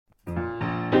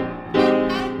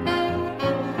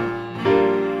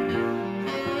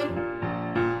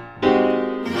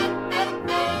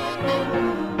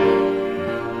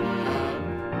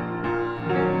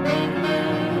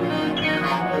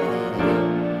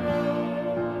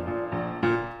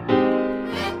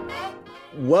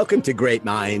Welcome to Great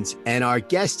Minds. And our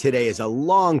guest today is a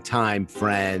longtime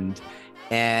friend.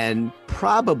 And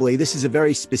probably, this is a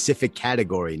very specific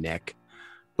category, Nick,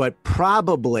 but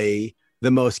probably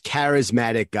the most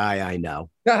charismatic guy I know.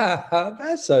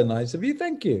 That's so nice of you.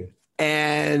 Thank you.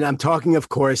 And I'm talking, of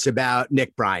course, about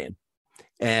Nick Bryan.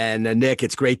 And Nick,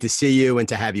 it's great to see you and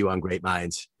to have you on Great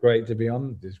Minds. Great to be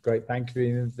on. It's great. Thank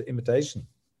you for the invitation.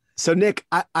 So, Nick,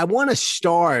 I want to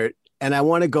start and I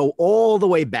want to go all the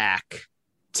way back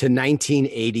to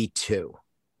 1982.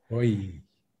 Oy.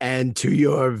 And to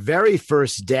your very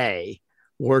first day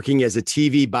working as a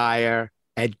TV buyer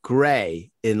at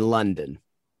Grey in London.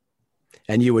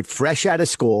 And you were fresh out of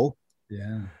school.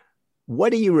 Yeah.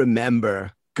 What do you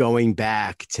remember going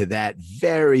back to that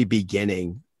very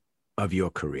beginning of your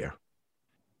career?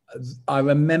 I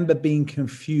remember being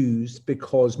confused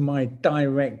because my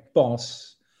direct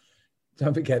boss,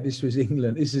 don't forget, this was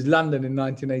England. This is London in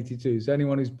 1982. So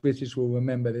anyone who's British will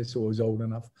remember this or is old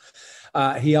enough.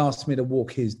 He asked me to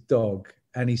walk his dog.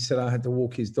 And he said I had to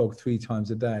walk his dog 3 times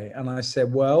a day. And I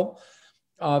said, well,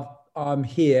 I'm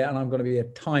here and I'm going to be a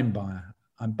time buyer.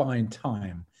 I'm buying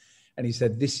time. And he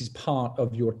said, this is part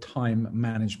of your time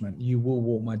management. You will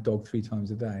walk my dog 3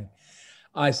 times a day.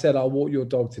 I said, I'll walk your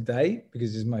dog today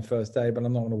because this is my first day, but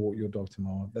I'm not going to walk your dog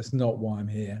tomorrow. That's not why I'm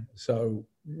here. So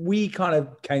we kind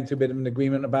of came to a bit of an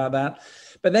agreement about that.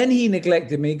 But then he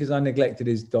neglected me because I neglected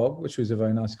his dog, which was a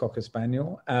very nice Cocker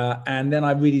Spaniel. And then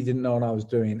I really didn't know what I was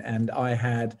doing. And I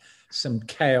had some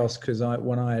chaos because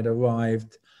when I had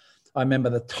arrived, I remember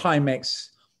the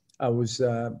Timex, I was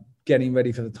getting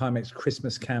ready for the Timex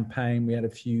Christmas campaign. We had a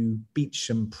few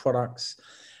Beecham products.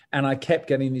 And I kept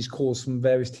getting these calls from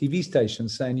various TV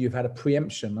stations saying, you've had a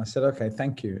preemption. I said, okay,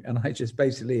 thank you. And I just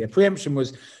basically, a preemption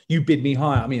was you bid me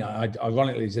higher. I mean,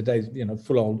 ironically, it's a day,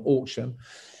 full on auction.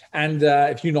 And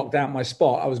if you knocked out my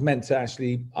spot, I was meant to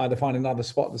actually either find another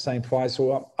spot at the same price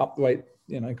or up the rate,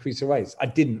 increase the rates. I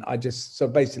didn't. So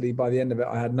basically by the end of it,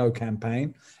 I had no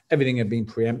campaign. Everything had been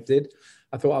preempted.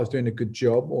 I thought I was doing a good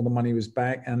job. All the money was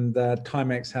back, and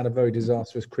Timex had a very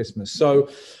disastrous Christmas. So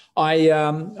I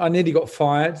nearly got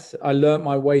fired. I learned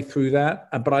my way through that,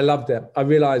 but I loved it. I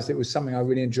realized it was something I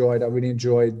really enjoyed. I really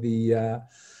enjoyed the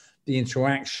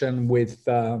interaction with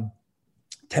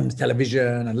Thames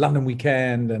Television and London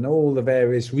Weekend and all the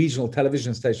various regional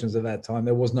television stations at that time.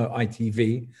 There was no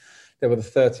ITV. There were the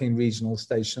 13 regional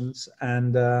stations,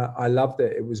 and I loved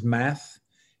it. It was math.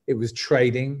 It was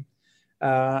trading.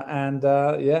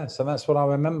 So that's what I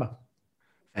remember.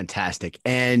 Fantastic.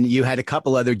 And you had a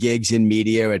couple other gigs in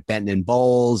media at Benton and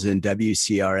Bowles and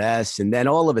WCRS. And then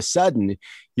all of a sudden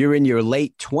you're in your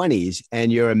late 20s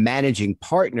and you're a managing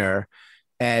partner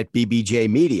at BBJ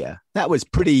Media. That was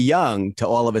pretty young to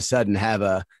all of a sudden have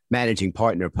a managing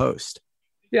partner post.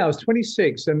 Yeah, I was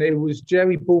 26 and it was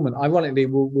Jerry Buhlman. Ironically,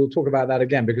 we'll talk about that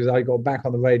again because I got back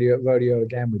on the rodeo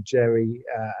again with Jerry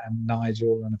and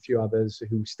Nigel and a few others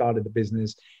who started the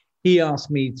business. He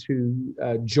asked me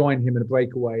to join him in a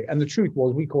breakaway. And the truth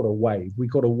was we caught a wave. We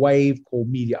caught a wave called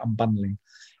media unbundling.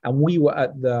 And we were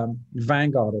at the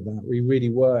vanguard of that. We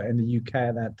really were in the UK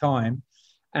at that time.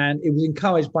 And it was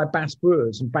encouraged by Bass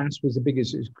Brewers. And Bass was the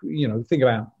biggest, think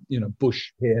about,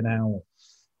 Bush here now,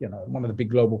 one of the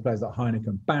big global players like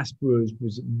Heineken. Bass Brewers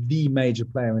was the major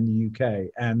player in the UK.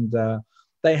 And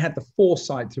they had the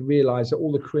foresight to realize that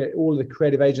all the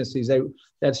creative agencies, they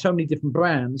had so many different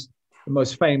brands, the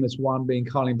most famous one being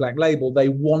Carling Black Label. They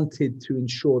wanted to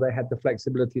ensure they had the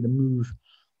flexibility to move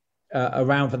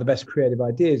around for the best creative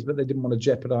ideas, but they didn't want to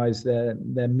jeopardize their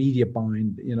media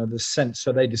buying,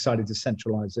 so they decided to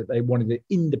centralize it. They wanted it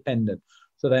independent.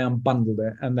 So they unbundled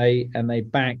it and they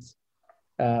backed.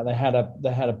 They had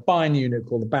a buying unit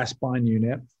called the Bass Buying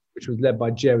Unit, which was led by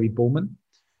Jerry Buhlman,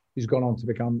 who's gone on to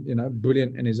become,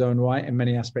 brilliant in his own right in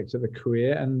many aspects of the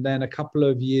career. And then a couple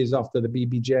of years after the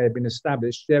BBJ had been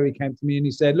established, Jerry came to me and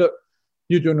he said, look,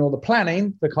 you're doing all the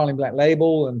planning for Carling Black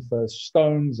Label and for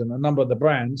Stones and a number of the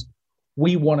brands.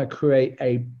 We want to create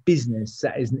a business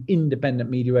that is an independent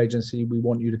media agency. We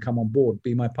want you to come on board,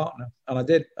 be my partner. And I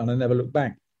did, and I never looked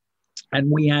back. And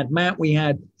we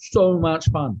had so much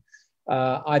fun.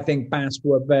 I think Bass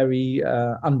were very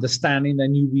understanding. They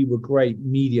knew we were great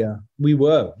media. We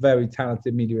were very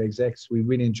talented media execs. We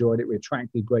really enjoyed it. We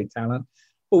attracted great talent,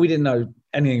 but we didn't know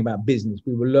anything about business.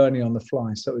 We were learning on the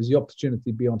fly. So it was the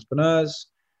opportunity to be entrepreneurs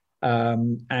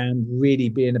and really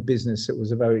be in a business. It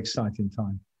was a very exciting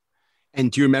time.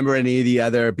 And do you remember any of the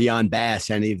other, beyond Bass,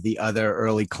 any of the other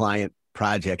early client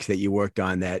projects that you worked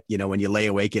on that, when you lay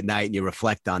awake at night and you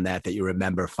reflect on that you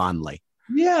remember fondly?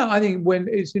 Yeah, I think when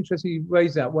it's interesting you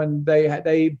raise that, when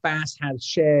Bass had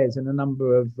shares in a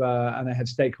number of and they had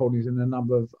stakeholders in a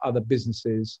number of other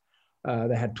businesses.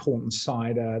 They had Taunton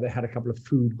Cider, they had a couple of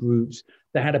food groups,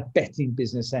 they had a betting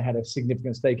business, they had a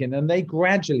significant stake in, and they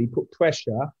gradually put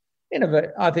pressure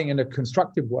I think in a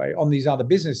constructive way on these other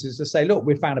businesses to say, look,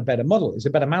 we found a better model. It's a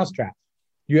better mousetrap.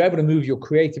 You're able to move your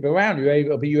creative around. You're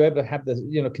able to have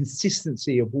the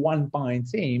consistency of one buying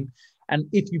team. And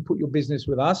if you put your business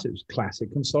with us, it's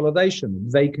classic consolidation.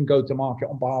 They can go to market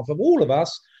on behalf of all of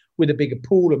us with a bigger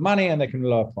pool of money, and they can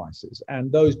lower prices. And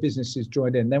those businesses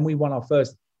joined in. Then we won our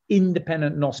first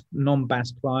independent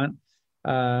non-BAS client.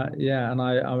 And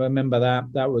I remember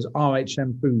that was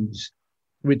RHM Foods,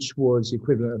 which was the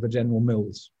equivalent of a General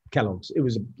Mills, Kellogg's. It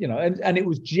was, and it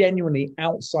was genuinely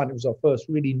outside. It was our first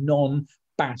really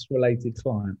non-BAS related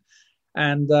client.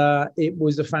 And it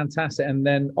was a fantastic, and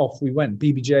then off we went.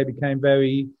 BBJ became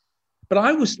but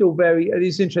I was still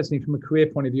it's interesting from a career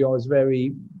point of view, I was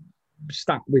very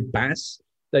stuck with BAS.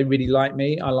 They really liked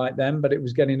me, I liked them, but it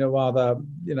was getting a rather,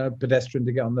 pedestrian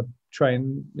to get on the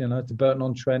train, to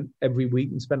Burton-on-Trent every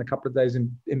week and spend a couple of days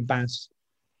in BAS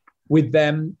with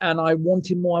them. And I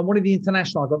wanted more. I wanted the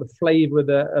international. I got the flavor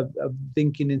of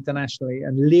thinking internationally.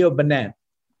 And Leo Burnett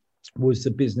was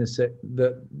the business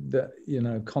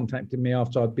that contacted me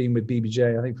after I'd been with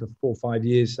BBJ, I think for 4 or 5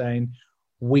 years, saying,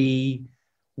 we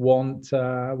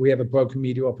have a broken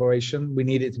media operation. We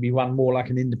need it to be run more like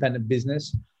an independent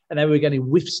business. And they were getting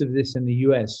whiffs of this in the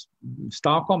US.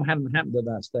 Starcom hadn't happened at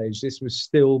that stage. This was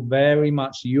still very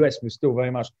much, the US was still very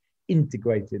much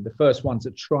integrated. The first ones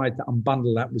that tried to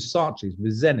unbundle that was Saatchi's,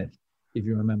 with Zenith, if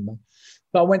you remember.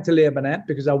 But I went to Leo Burnett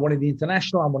because I wanted the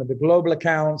international, I wanted the global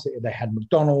accounts. They had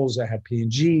McDonald's, they had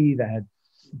P&G, they had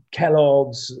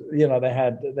Kellogg's,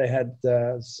 they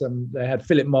had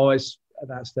Philip Morris at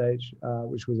that stage,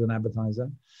 which was an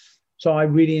advertiser. So I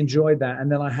really enjoyed that.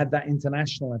 And then I had that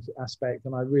international aspect,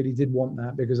 and I really did want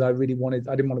that because I didn't want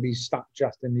to be stuck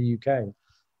just in the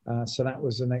UK. So that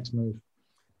was the next move.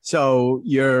 So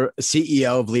you're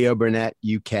CEO of Leo Burnett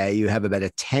UK. You have about a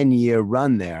 10-year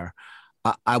run there.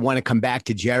 I want to come back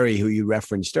to Jerry, who you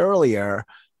referenced earlier.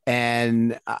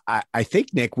 And I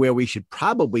think, Nick, where we should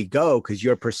probably go, because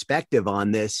your perspective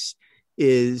on this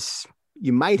is,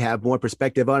 you might have more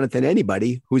perspective on it than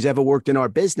anybody who's ever worked in our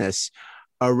business,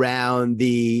 around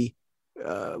the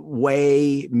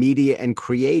way media and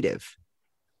creative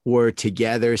were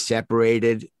together,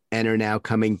 separated, and are now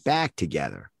coming back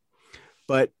together.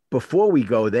 But before we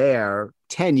go there,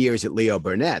 10 years at Leo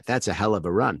Burnett, that's a hell of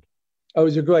a run. Oh, it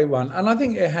was a great one. And I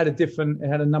think it had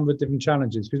a number of different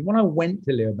challenges, because when I went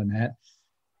to Leo Burnett,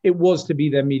 it was to be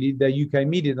their UK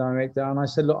media director. And I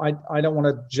said, look, I don't want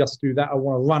to just do that. I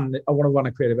want to run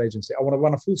a creative agency. I want to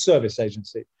run a full service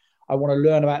agency. I want to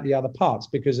learn about the other parts,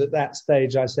 because at that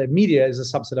stage I said media is a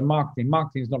subset of marketing.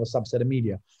 Marketing is not a subset of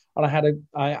media. And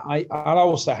I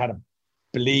also had a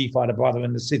belief. I had a brother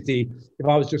in the city. If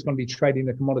I was just going to be trading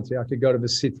a commodity, I could go to the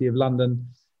city of London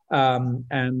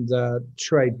and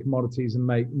trade commodities and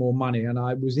make more money. And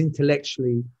I was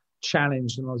intellectually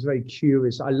challenged, and I was very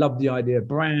curious. I loved the idea of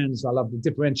brands. I loved the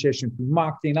differentiation from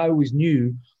marketing. I always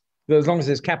knew that as long as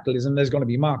there's capitalism, there's going to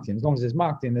be marketing. As long as there's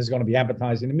marketing, there's going to be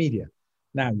advertising and media.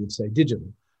 Now you'd say digital.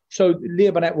 So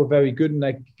Leo Burnett were very good, and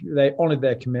they honored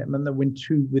their commitment. That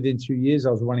within 2 years,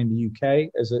 I was running the UK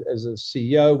as a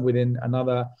CEO. Within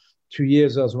another 2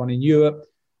 years, I was running Europe.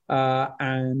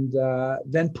 And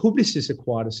then Publicis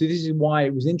acquired us. So this is why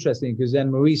it was interesting, because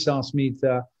then Maurice asked me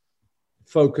to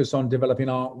focus on developing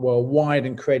art worldwide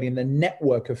and creating the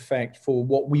network effect for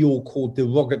what we all called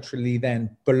derogatorily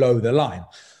then below the line.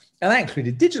 And that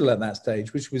included digital at that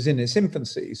stage, which was in its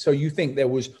infancy. So you think there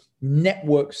was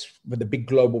networks, with the big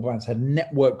global brands had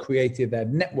network creative, they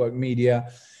had network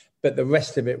media, but the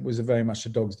rest of it was very much a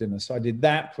dog's dinner. So I did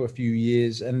that for a few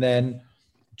years. And then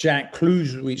Jack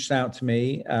Clues reached out to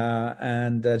me,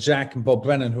 and Jack and Bob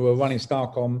Brennan, who were running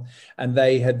Starcom, and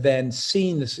they had then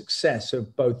seen the success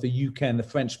of both the UK and the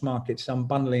French markets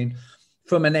unbundling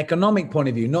from an economic point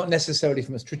of view, not necessarily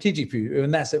from a strategic view.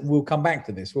 And that's it. We'll come back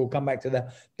to this. We'll come back to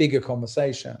the bigger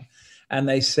conversation. And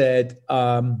they said,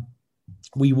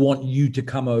 we want you to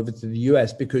come over to the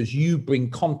US because you bring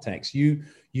context.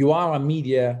 You are a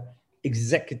media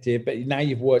executive, but now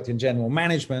you've worked in general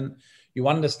management. You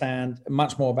understand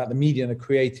much more about the media and the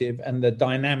creative and the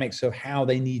dynamics of how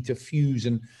they need to fuse,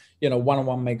 and, 1 and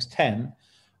 1 makes 10.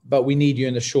 But we need you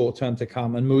in the short term to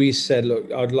come. And Maurice said,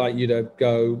 look, I'd like you to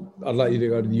go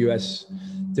to the US,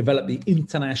 develop the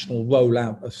international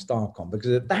rollout of Starcom.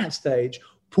 Because at that stage,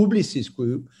 Publicis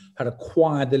Group had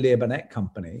acquired the Leo Burnett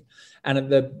company,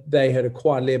 and they had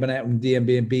acquired Leo Burnett and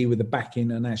DNB with the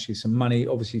backing and actually some money,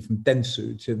 obviously from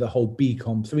Dentsu, to the whole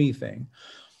BCom3 thing.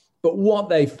 But what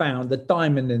they found, the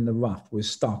diamond in the rough was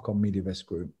Starcom MediaVest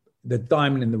Group. The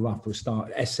diamond in the rough was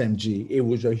SMG. It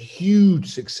was a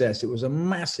huge success. It was a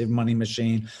massive money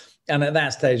machine. And at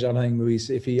that stage, I don't think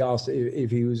Maurice, if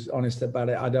he was honest about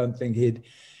it, I don't think he'd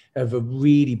ever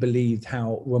really believed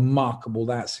how remarkable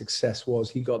that success was.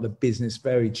 He got the business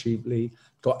very cheaply,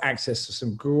 got access to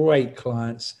some great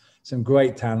clients, some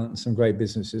great talent, and some great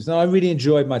businesses. And I really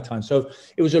enjoyed my time. So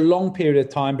it was a long period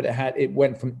of time, but it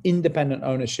went from independent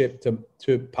ownership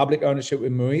to public ownership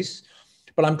with Maurice.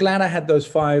 But I'm glad I had those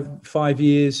 5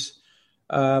 years,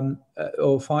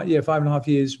 5.5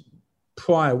 years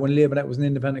prior, when Leo Burnett was an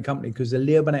independent company, because the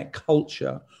Leo Burnett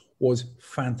culture was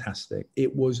fantastic.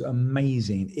 It was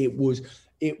amazing.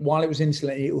 While it was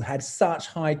insulated, it had such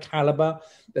high caliber.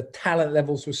 The talent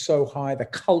levels were so high. The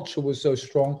culture was so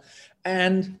strong.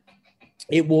 And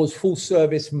it was full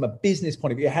service from a business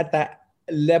point of view. It had that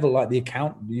level, like the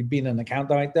account. You've been an account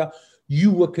director.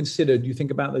 You were considered, you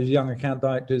think about those young account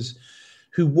directors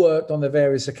who worked on the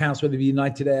various accounts, whether it be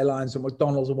United Airlines or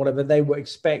McDonald's or whatever, they were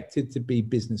expected to be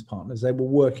business partners. They were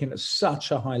working at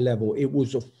such a high level. It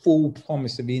was a full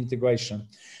promise of the integration.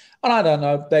 And I don't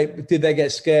know, did they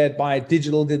get scared by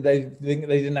digital? Did they think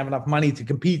they didn't have enough money to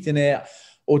compete in it?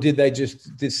 Or did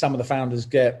some of the founders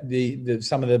get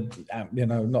some of the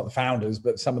not the founders,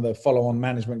 but some of the follow-on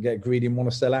management get greedy and want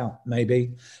to sell out?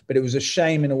 Maybe. But it was a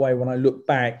shame in a way when I look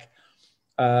back.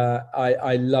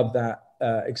 I love that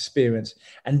experience.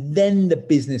 And then the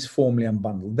business formally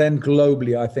unbundled. Then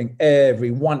globally, I think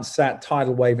once that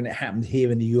tidal wave, and it happened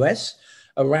here in the US,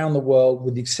 around the world,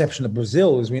 with the exception of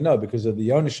Brazil, as we know, because of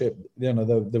the ownership,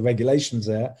 the regulations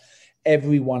there,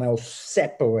 everyone else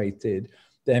separated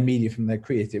their media from their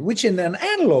creative, which in an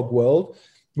analog world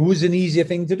was an easier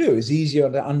thing to do. It's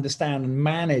easier to understand and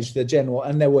manage the general,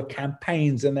 and there were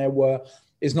campaigns, and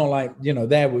it's not like,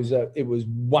 it was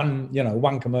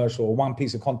one commercial or one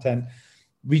piece of content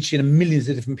reaching millions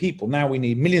of different people. Now we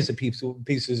need millions of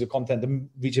pieces of content to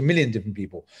reach 1 million different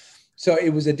people. So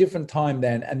it was a different time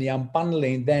then. And the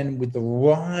unbundling then, with the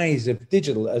rise of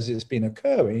digital as it's been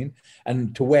occurring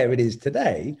and to where it is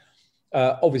today,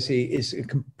 obviously is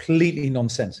completely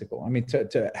nonsensical. I mean,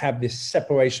 to have this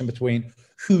separation between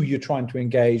who you're trying to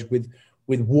engage with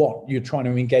what you're trying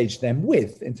to engage them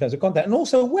with in terms of content, and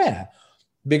also where.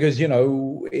 Because,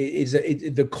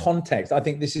 the context, I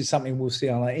think this is something we'll see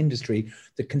on our industry,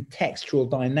 the contextual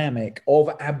dynamic of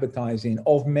advertising,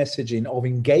 of messaging, of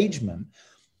engagement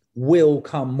will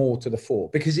come more to the fore,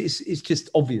 because it's just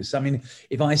obvious. I mean,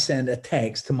 if I send a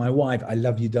text to my wife, I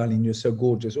love you, darling, you're so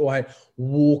gorgeous, or I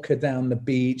walk her down the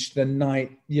beach, the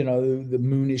night, the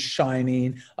moon is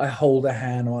shining, I hold her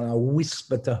hand, or I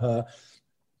whisper to her,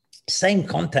 same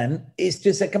content, it's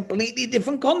just a completely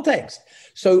different context.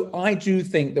 So I do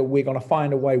think that we're going to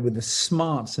find a way with the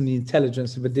smarts and the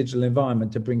intelligence of a digital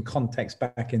environment to bring context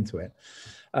back into it.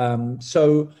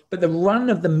 But the run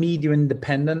of the media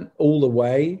independent all the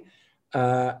way,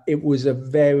 it was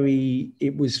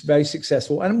very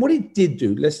successful. And what it did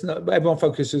do, everyone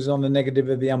focuses on the negative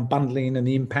of the unbundling and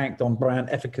the impact on brand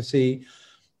efficacy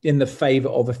in the favor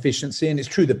of efficiency. And it's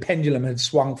true, the pendulum had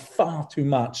swung far too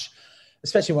much,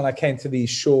 especially when I came to these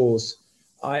shores.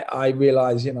 I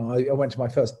realized, I went to my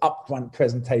first upfront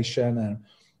presentation, and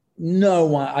no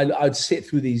one, I'd sit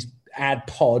through these ad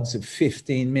pods of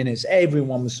 15 minutes.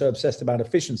 Everyone was so obsessed about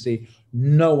efficiency.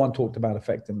 No one talked about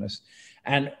effectiveness.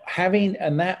 And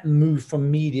that move from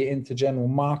media into general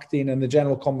marketing, and the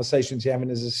general conversations you're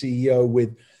having as a CEO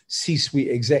with C-suite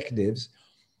executives,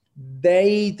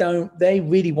 they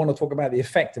really want to talk about the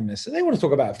effectiveness. So they want to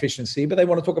talk about efficiency, but they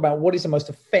want to talk about what is the most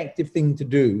effective thing to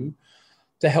do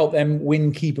to help them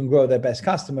win, keep, and grow their best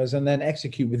customers, and then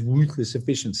execute with ruthless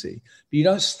efficiency. But you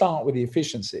don't start with the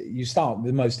efficiency. You start with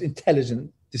the most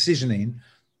intelligent decisioning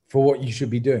for what you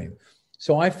should be doing.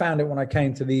 So I found it when I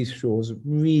came to these shores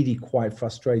really quite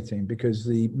frustrating, because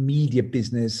the media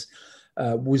business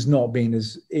was not being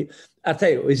I'll tell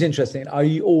you, it's interesting.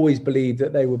 I always believed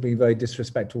that they were being very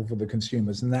disrespectful for the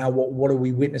consumers. And now what are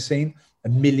we witnessing?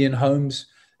 1 million homes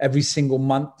every single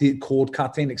month, the cord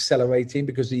cutting, accelerating,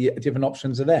 because the different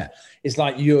options are there. It's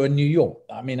like you're in New York.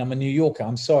 I mean, I'm a New Yorker.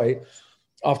 I'm sorry.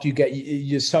 After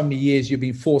you're so many years, you've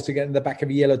been forced to get in the back of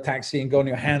a yellow taxi and go on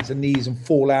your hands and knees and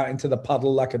fall out into the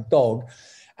puddle like a dog.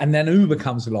 And then Uber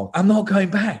comes along. I'm not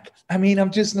going back. I mean,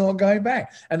 I'm just not going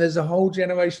back. And there's a whole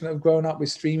generation that have grown up with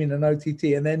streaming and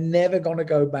OTT, and they're never going to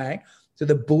go back to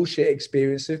the bullshit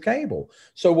experience of cable.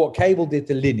 So what cable did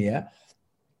to linear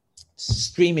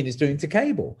streaming is doing to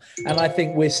cable. And I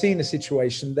think we're seeing a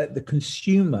situation that the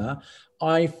consumer,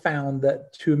 I found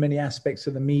that too many aspects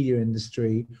of the media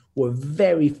industry were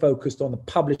very focused on the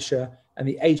publisher and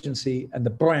the agency and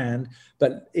the brand.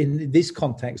 But in this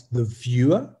context, the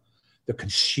viewer, the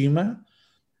consumer,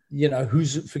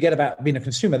 forget about being a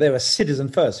consumer, they're a citizen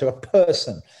first, they're a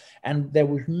person. And there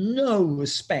was no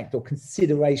respect or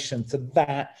consideration to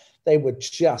that. They were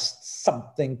just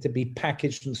something to be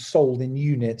packaged and sold in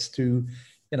units to,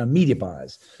 media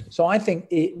buyers. So I think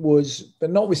it was, but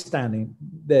notwithstanding,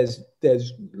 there's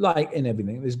like in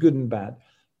everything, there's good and bad.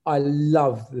 I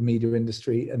love the media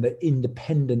industry and the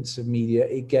independence of media.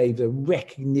 It gave a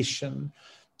recognition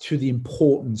to the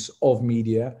importance of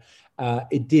media.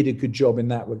 It did a good job in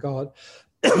that regard,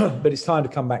 but it's time to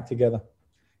come back together.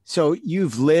 So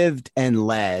you've lived and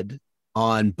led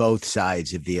on both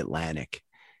sides of the Atlantic.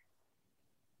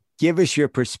 Give us your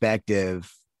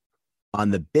perspective on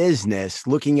the business,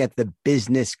 looking at the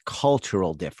business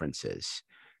cultural differences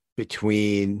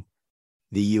between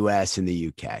the US and the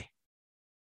UK.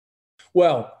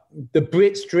 Well, the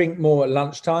Brits drink more at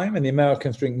lunchtime and the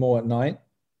Americans drink more at night.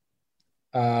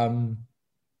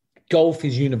 Golf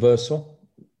is universal.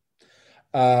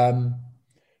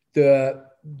 The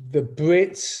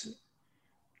Brits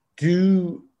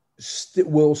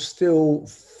will still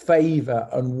favor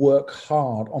and work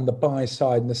hard on the buy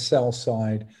side and the sell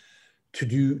side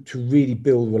to really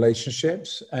build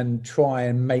relationships and try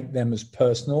and make them as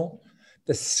personal.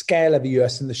 The scale of the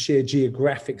US and the sheer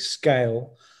geographic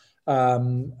scale,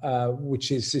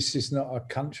 this is not a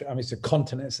country, it's a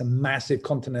continent, it's a massive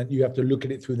continent. You have to look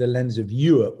at it through the lens of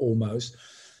Europe almost.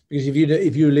 Because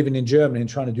if you're living in Germany and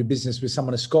trying to do business with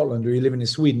someone in Scotland, or you're living in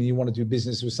Sweden and you want to do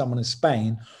business with someone in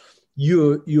Spain,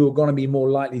 you're going to be more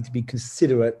likely to be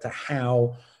considerate to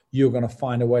how you're going to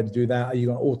find a way to do that. Are you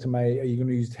going to automate? Are you going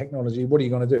to use technology? What are you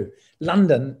going to do?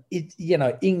 London,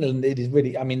 England, it is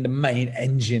really, the main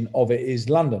engine of it is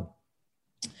London.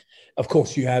 Of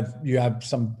course, you have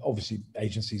some obviously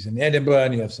agencies in Edinburgh,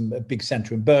 and you have a big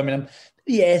centre in Birmingham.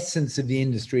 The essence of the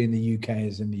industry in the UK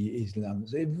is London.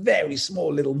 It's a very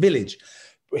small little village.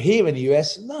 But here in the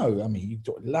US, no. You've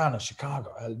got Atlanta,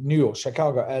 Chicago, New York,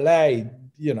 Chicago, LA.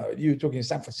 You're talking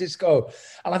San Francisco.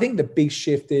 And I think the big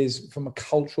shift is from a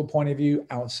cultural point of view.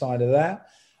 Outside of that,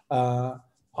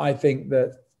 I think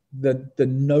that the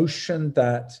notion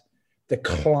that the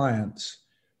clients.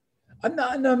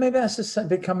 No, maybe that's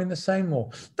becoming the same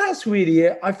more. That's really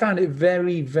it. I found it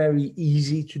very, very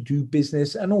easy to do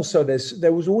business. And also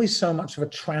there was always so much of a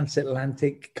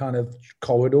transatlantic kind of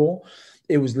corridor.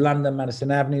 It was London,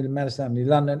 Madison Avenue,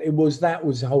 London. That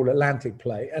was the whole Atlantic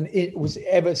play. And it was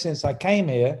ever since I came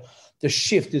here, the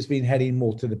shift has been heading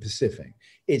more to the Pacific.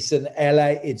 It's in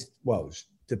LA,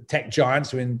 the tech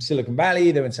giants are in Silicon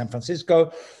Valley, they're in San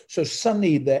Francisco. So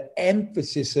suddenly the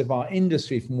emphasis of our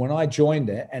industry from when I joined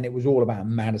it, and it was all about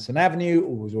Madison Avenue, it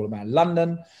was all about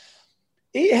London,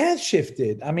 it has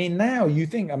shifted. Now you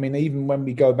think, even when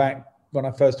we go back, when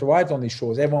I first arrived on these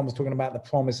shores, everyone was talking about the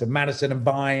promise of Madison and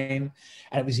Vine,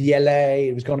 and it was ELA,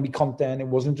 it was going to be content. It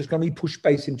wasn't just going to be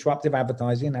push-based interruptive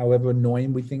advertising, however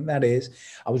annoying we think that is.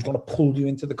 I was going to pull you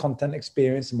into the content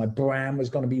experience, and my brand was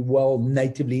going to be well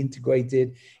natively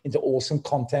integrated into awesome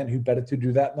content. Who better to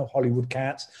do that than the Hollywood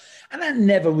cats? And that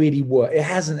never really worked. It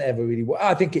hasn't ever really worked.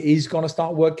 I think it is going to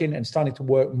start working and starting to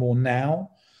work more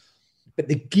now. But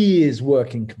the gears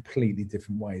work in completely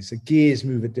different ways. The gears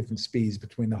move at different speeds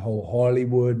between the whole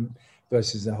Hollywood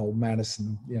versus the whole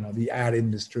Madison, the ad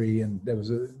industry. And there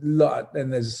was a lot,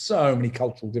 and there's so many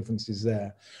cultural differences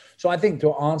there. So I think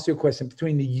to answer your question,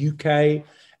 between the UK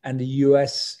and the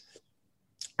US,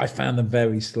 I found them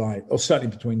very slight, or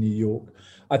certainly between New York.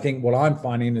 I think what I'm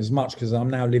finding as much, because I'm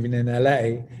now living in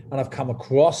LA and I've come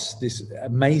across this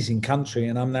amazing country,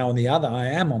 and I'm now I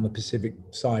am on the Pacific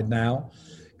side now,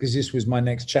 because this was my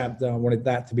next chapter. I wanted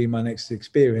that to be my next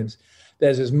experience.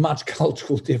 There's as much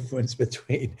cultural difference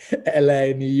between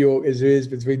LA and New York as there is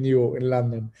between New York and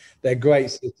London. They're great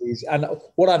cities. And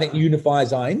what I think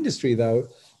unifies our industry, though,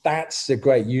 that's a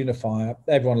great unifier.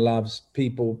 Everyone loves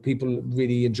people. People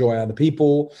really enjoy other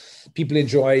people. People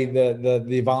enjoy the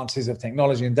advances of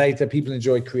technology and data. People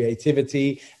enjoy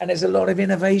creativity. And there's a lot of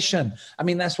innovation.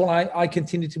 That's what I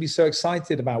continue to be so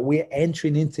excited about. We're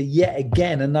entering into yet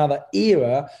again another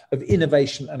era of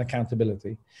innovation and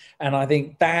accountability. And I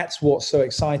think that's what's so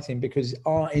exciting, because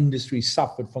our industry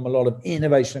suffered from a lot of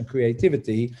innovation and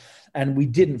creativity. And we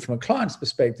didn't, from a client's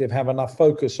perspective, have enough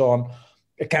focus on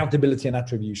accountability and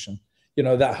attribution.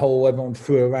 That whole, everyone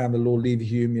threw around the Lord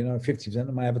Leverhulme, 50%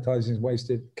 of my advertising is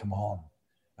wasted. Come on.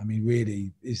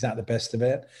 Really, is that the best of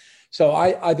it? So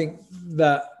I think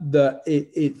that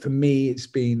it for me, it's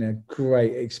been a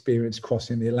great experience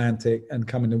crossing the Atlantic and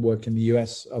coming to work in the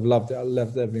US. I've loved it. I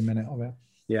loved every minute of it.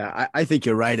 Yeah, I think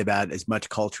you're right about as much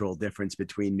cultural difference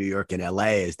between New York and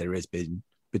LA as there has been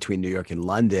between New York and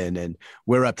London. And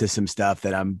we're up to some stuff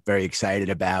that I'm very excited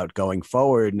about going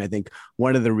forward. And I think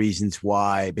one of the reasons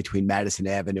why between Madison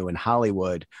Avenue and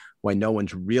Hollywood, why no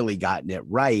one's really gotten it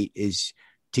right is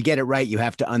to get it right, you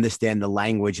have to understand the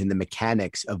language and the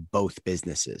mechanics of both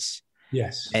businesses.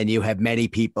 Yes. And you have many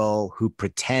people who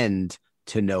pretend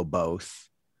to know both,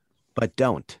 but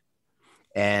don't.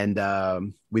 And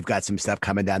we've got some stuff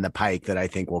coming down the pike that I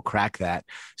think will crack that.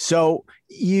 So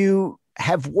you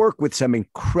have worked with some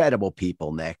incredible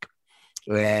people, Nick,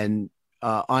 and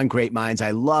on Great Minds,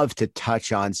 I love to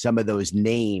touch on some of those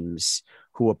names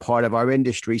who are part of our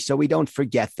industry so we don't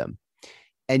forget them.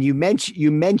 And you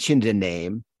mentioned a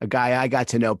name, a guy I got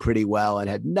to know pretty well and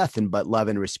had nothing but love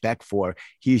and respect for.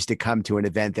 He used to come to an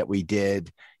event that we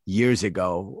did years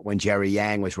ago when Jerry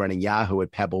Yang was running Yahoo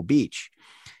at Pebble Beach.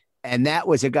 And that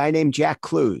was a guy named Jack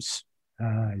Clues.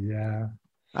 Yeah.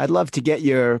 I'd love to get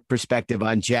your perspective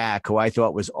on Jack, who I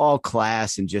thought was all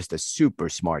class and just a super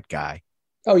smart guy.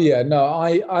 Oh yeah, no,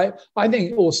 I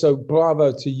think also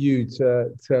bravo to you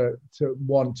to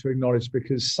want to acknowledge,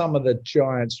 because some of the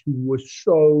giants who were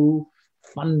so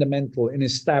fundamental in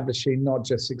establishing not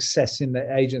just success in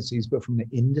the agencies but from the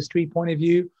industry point of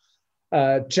view,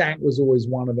 Jack was always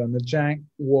one of them. The Jack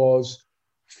was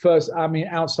first, I mean,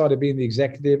 outside of being the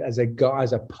executive, as a guy,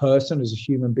 as a person, as a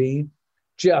human being,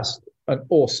 just an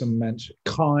awesome mensch,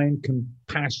 kind,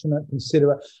 compassionate,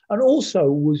 considerate, and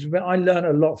also I learned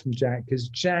a lot from Jack, because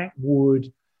Jack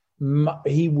would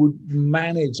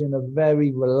manage in a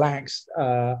very relaxed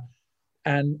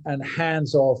and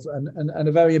hands off and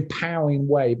a very empowering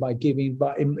way by giving.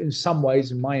 But in some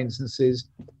ways, in my instances,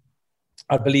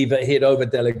 I believe that he'd over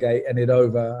delegate and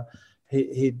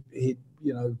he'd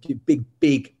give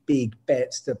big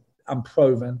bets to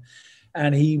unproven.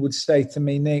 And he would say to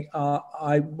me, Nick,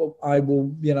 I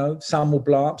will, some will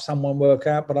blow up, some won't work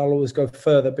out, but I'll always go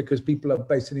further because people are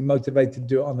basically motivated to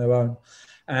do it on their own.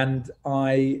 And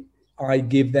I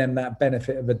give them that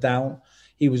benefit of a doubt.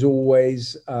 He was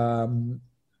always a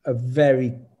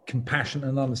very compassionate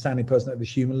and understanding person at the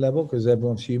human level, because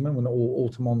everyone's human. We're not all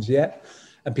Altamons yet.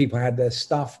 And people had their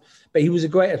stuff. But he was a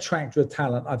great attractor of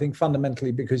talent, I think,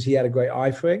 fundamentally because he had a great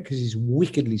eye for it, because he's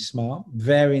wickedly smart,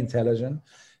 very intelligent,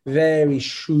 very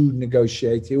shrewd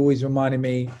negotiator. He always reminded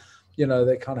me,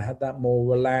 they kind of had that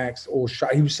more relaxed or shy.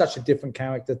 He was such a different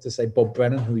character to, say, Bob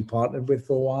Brennan, who he partnered with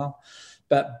for a while.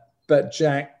 But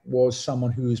Jack was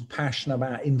someone who was passionate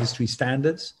about industry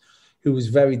standards, who was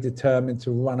very determined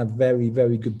to run a very,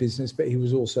 very good business, but he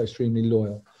was also extremely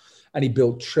loyal. And he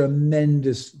built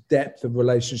tremendous depth of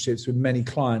relationships with many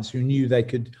clients who knew they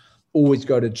could always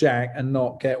go to Jack and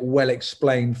not get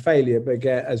well-explained failure, but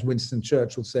get, as Winston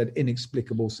Churchill said,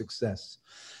 inexplicable success.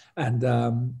 And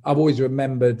I've always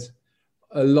remembered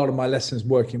a lot of my lessons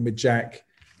working with Jack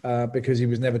because he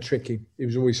was never tricky. He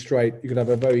was always straight. You could have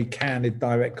a very candid,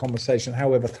 direct conversation,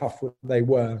 however tough they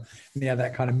were. And he had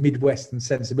that kind of Midwestern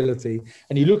sensibility.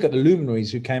 And you look at the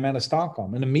luminaries who came out of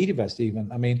Starcom and the Mediavest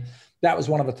even. I mean, that was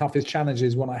one of the toughest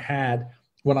challenges when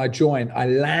I joined. I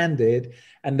landed,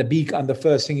 and the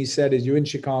first thing he said is, you're in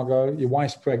Chicago, your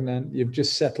wife's pregnant, you've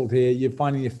just settled here, you're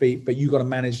finding your feet, but you got to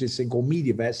manage this thing called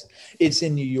Mediavest. It's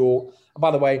in New York. By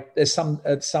the way, there's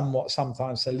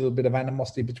sometimes a little bit of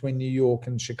animosity between New York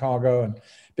and Chicago, and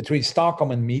between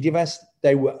Starcom and Mediavest.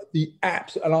 They were the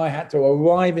apps, and I had to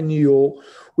arrive in New York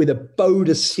with a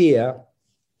bodicea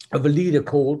of a leader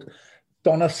called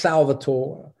Donna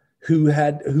Salvatore,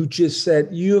 who just said,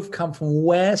 you have come from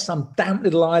where? Some damp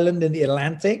little island in the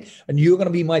Atlantic, and you're going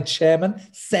to be my chairman,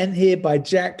 sent here by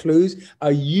Jack Clues.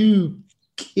 Are you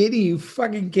kidding? You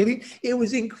fucking kidding? It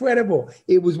was incredible.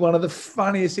 It was one of the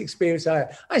funniest experiences I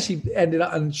had. I actually ended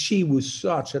up, and she was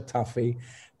such a toughie.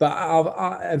 But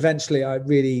eventually I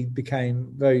really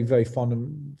became very, very fond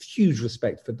and huge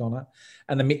respect for Donna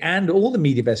and all the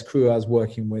Mediavest crew I was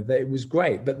working with. It was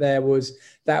great. But that was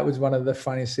one of the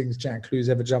funniest things Jack Clues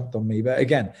ever jumped on me. But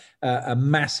again, a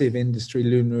massive industry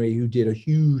luminary who did a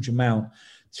huge amount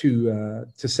to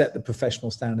set the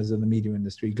professional standards of the media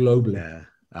industry globally. Yeah.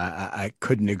 I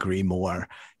couldn't agree more.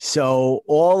 So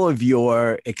all of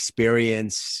your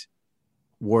experience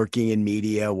working in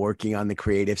media, working on the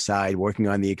creative side, working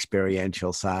on the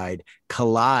experiential side,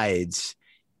 collides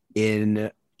in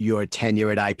your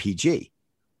tenure at IPG,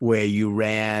 where you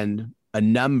ran a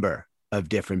number of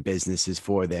different businesses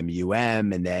for them,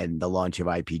 and then the launch of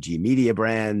IPG Media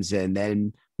Brands, and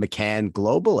then McCann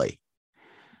globally.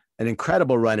 An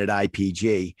incredible run at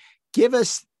IPG. Give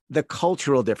us the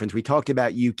cultural difference. We talked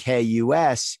about UK,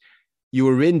 US. You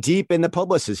were in deep in the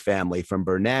Publicis family, from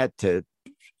Burnett to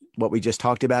what we just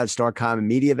talked about, Starcom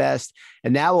and MediaVest.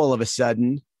 And now all of a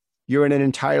sudden, you're in an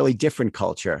entirely different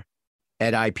culture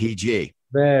at IPG.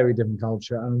 Very different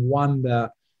culture, and one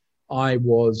that I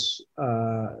was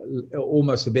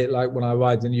almost a bit like when I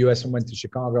arrived in the US and went to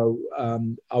Chicago.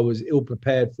 I was ill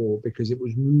prepared for, because it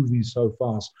was moving so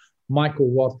fast.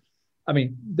 Michael Roth, I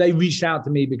mean, they reached out to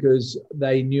me because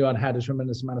they knew I'd had a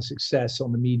tremendous amount of success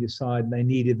on the media side, and they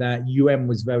needed that.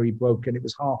 was very broken. It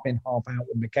was half in, half out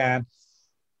with McCann.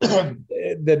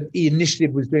 The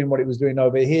initiative was doing what it was doing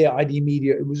over here. ID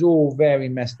Media, it was all very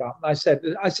messed up. I said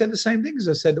the same thing as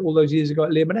I said all those years ago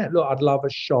at Lear Burnett. Look, I'd love a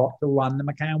shot to run the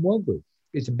McCann World Group.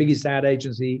 It's the biggest ad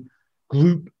agency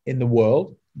group in the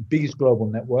world, biggest global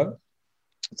network.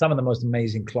 Some of the most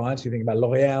amazing clients. You think about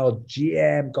L'Oreal,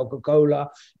 GM, Coca-Cola,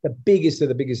 the biggest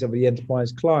of the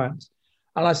enterprise clients.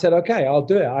 And I said, okay, I'll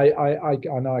do it.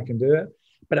 I know I can do it.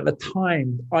 But at the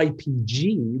time,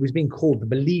 IPG was being called the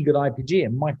beleaguered IPG,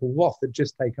 and Michael Roth had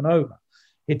just taken over.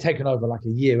 He'd taken over like a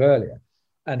year earlier,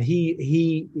 and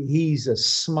he's a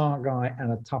smart guy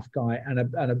and a tough guy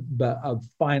but a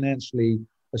financially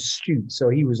astute. So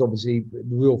he was obviously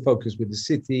real focused with the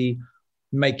city,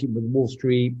 making with Wall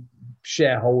Street,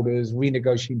 shareholders,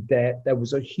 renegotiating debt. There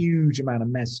was a huge amount of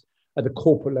mess at the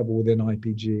corporate level within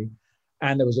IPG.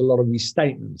 And there was a lot of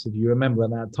restatements, if you remember at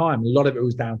that time. A lot of it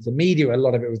was down to media. A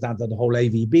lot of it was down to the whole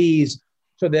AVBs.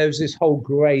 So there was this whole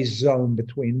gray zone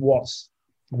between what's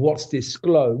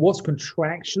disclosed, what's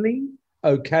contractually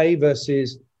okay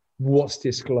versus what's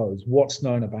disclosed, what's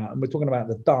known about. And we're talking about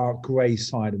the dark gray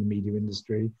side of the media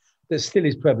industry that still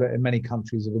is prevalent in many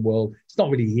countries of the world. It's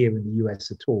not really here in the US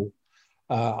at all.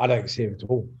 I don't see it at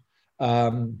all.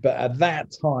 But at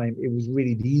that time, it was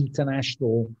really the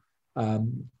international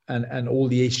and all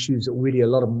the issues that really a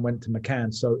lot of them went to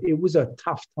McCann. So it was a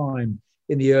tough time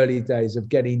in the early days of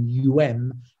getting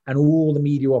and all the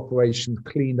media operations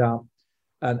cleaned up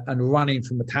and running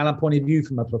from a talent point of view,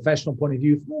 from a professional point of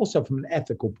view, also from an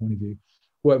ethical point of view.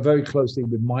 Worked very closely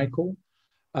with Michael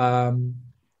and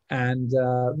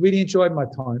really enjoyed my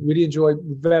time.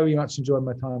 Very much enjoyed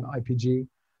my time at IPG.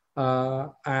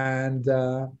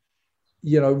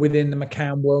 Within the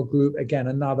McCann World Group, again,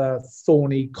 another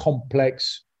thorny,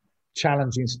 complex,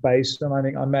 challenging space. And I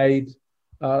think I made,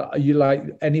 you like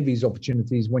any of these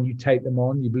opportunities, when you take them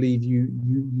on, you believe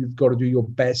you've got to do your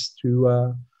best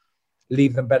to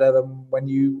leave them better than when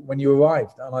you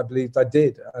arrived. And I believed I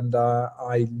did. And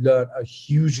I learned a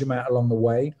huge amount along the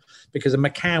way, because the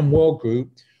McCann World Group,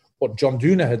 what John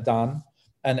Dooner had done,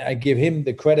 and I give him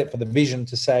the credit for the vision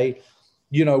to say,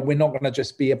 we're not going to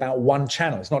just be about one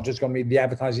channel. It's not just going to be the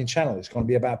advertising channel. It's going to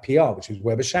be about PR, which is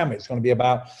Weber Shandwick. It's going to be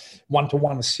about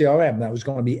one-to-one CRM. That was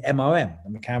going to be MRM,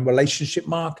 the McCann relationship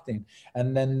marketing.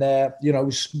 And then,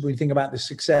 we think about the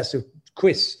success of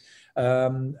Chris,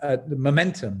 the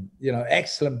Momentum,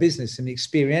 excellent business in the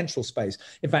experiential space.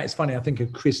 In fact, it's funny, I think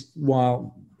of Chris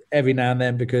every now and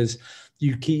then, because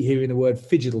you keep hearing the word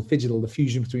phygital, the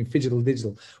fusion between phygital and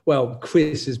digital. Well,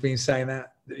 Chris has been saying that,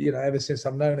 ever since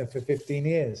I've known him for 15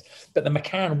 years. But the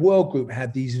McCann World Group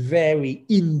had these very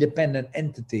independent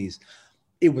entities.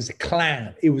 It was a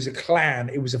clan. It was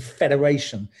a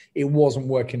federation. It wasn't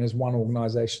working as one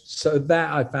organization. So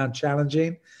that I found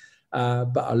challenging,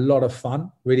 but a lot of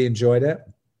fun. Really enjoyed it.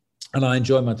 And I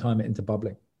enjoyed my time at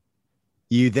Interpublic.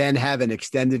 You then have an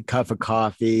extended cup of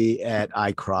coffee at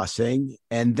iCrossing,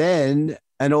 and then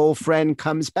an old friend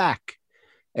comes back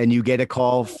and you get a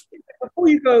call. Before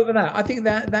you go over that, I think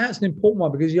that's an important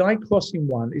one, because the iCrossing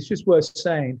one, it's just worth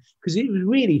saying, because it was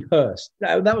really Hearst.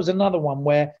 That was another one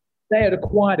where they had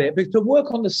acquired it. But to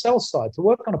work on the sell side, to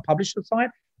work on a publisher side,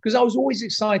 because I was always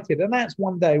excited. And that's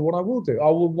one day what I will do. I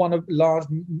will run a large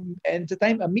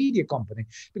entertainment, a media company,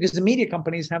 because the media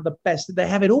companies have the best. They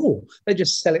have it all. They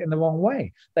just sell it in the wrong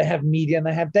way. They have media and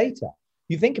they have data.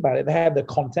 You think about it. They have the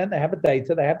content, they have the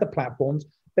data, they have the platforms,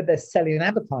 but they're selling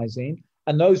advertising.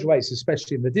 And those rates,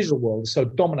 especially in the digital world, are so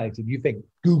dominated. You think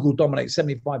Google dominates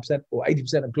 75% or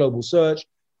 80% of global search.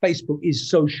 Facebook is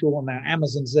social, and now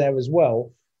Amazon's there as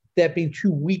well. They've been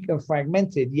too weak and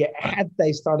fragmented. Yet had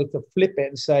they started to flip it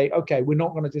and say, okay, we're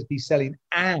not going to just be selling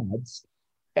ads,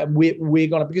 and we're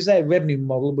going to, because their revenue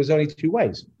model was only two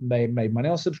ways. They made money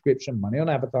on subscription, money on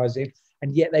advertising,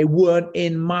 and yet they weren't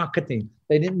in marketing.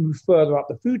 They didn't move further up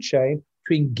the food chain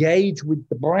to engage with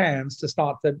the brands to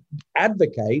start to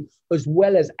advocate, as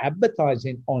well as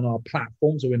advertising on our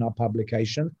platforms or in our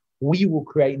publication. We will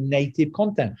create native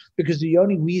content, because the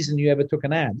only reason you ever took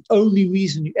an ad, only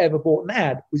reason you ever bought an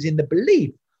ad was in the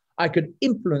belief, I could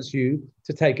influence you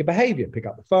to take a behavior, pick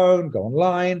up the phone, go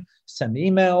online, send an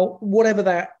email,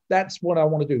 whatever that's what I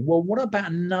want to do. Well, what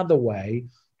about another way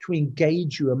to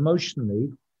engage you emotionally?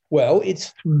 Well,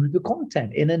 it's through the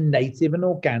content in a native and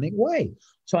organic way.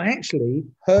 So actually,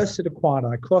 Hearst had acquired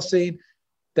iCrossing.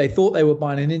 They thought they were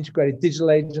buying an integrated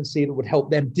digital agency that would help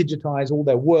them digitize all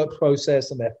their work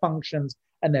process and their functions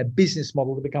and their business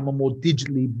model to become a more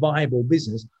digitally viable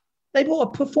business. They bought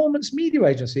a performance media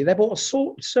agency. They bought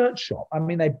a search shop. I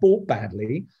mean, they bought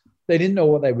badly. They didn't know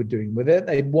what they were doing with it.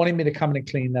 They wanted me to come in and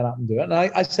clean that up and do it. And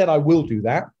I said, I will do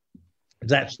that.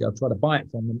 Because actually, I tried to buy it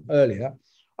from them earlier.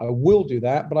 I will do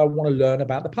that, but I want to learn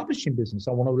about the publishing business.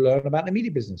 I want to learn about the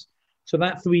media business. So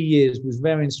that 3 years was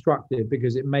very instructive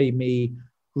because it made me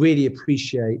really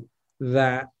appreciate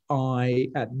that I,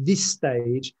 at this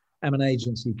stage, am an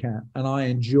agency cat, and I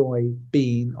enjoy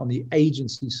being on the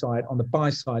agency side, on the buy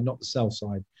side, not the sell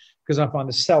side, because I find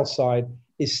the sell side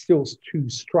is still too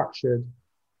structured,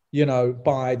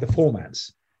 by the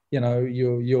formats.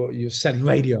 You're selling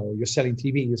radio, you're selling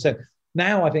TV, you're selling.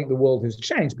 Now I think the world has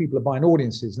changed. People are buying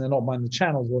audiences, and they're not buying the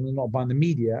channels, or they're not buying the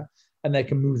media, and they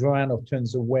can move around in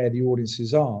terms of where the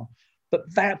audiences are. But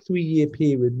that 3 year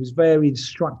period was very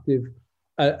instructive.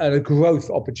 A growth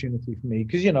opportunity for me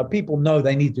because people know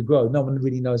they need to grow. No one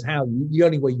really knows how. The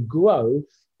only way you grow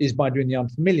is by doing the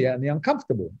unfamiliar and the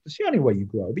uncomfortable. It's the only way you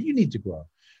grow, but you need to grow.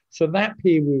 So that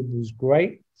period was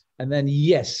great. And then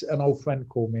yes, an old friend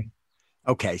called me.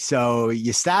 Okay, so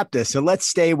you stopped us. So let's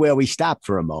stay where we stopped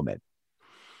for a moment.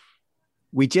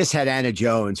 We just had Anna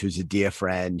Jones, who's a dear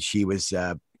friend. She was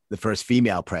the first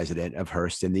female president of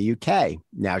Hearst in the UK.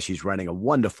 Now she's running a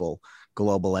wonderful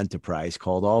global enterprise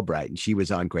called Albright, and she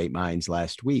was on Great Minds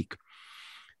last week.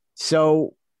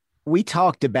 So we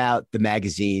talked about the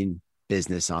magazine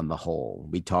business on the whole.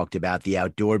 We talked about the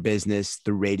outdoor business,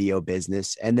 the radio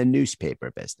business, and the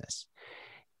newspaper business.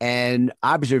 And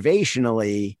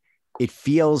observationally, it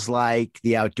feels like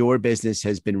the outdoor business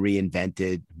has been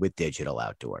reinvented with digital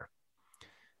outdoor.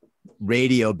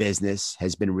 Radio business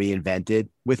has been reinvented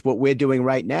with what we're doing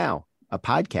right now, a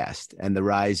podcast and the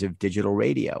rise of digital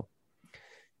radio.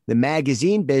 The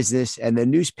magazine business and the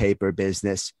newspaper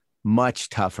business, much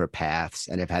tougher paths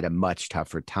and have had a much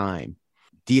tougher time.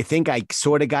 Do you think I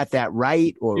sort of got that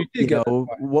right? Or,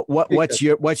 what's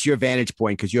your vantage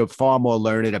point? Because you're far more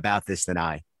learned about this than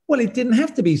I. Well, it didn't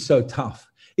have to be so tough.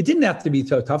 It didn't have to be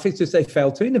so tough. It's just they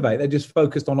failed to innovate. They just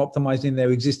focused on optimizing their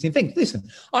existing things. Listen,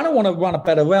 I don't want to run a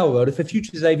better railroad if the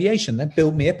future is aviation. Then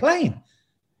build me a plane.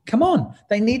 Come on.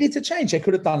 They needed to change. They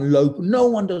could have done local. No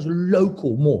one does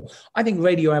local more. I think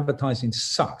radio advertising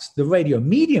sucks. The radio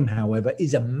medium, however,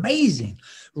 is amazing.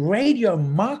 Radio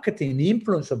marketing, the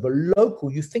influence of the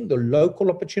local, you think the local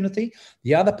opportunity,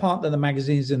 the other part that the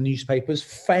magazines and newspapers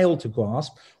failed to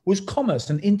grasp was commerce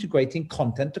and integrating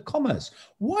content to commerce.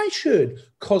 Why should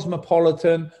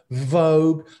Cosmopolitan,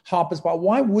 Vogue, Harper's Bazaar,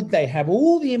 why would they have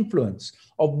all the influence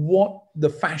of what the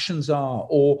fashions are,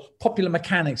 or Popular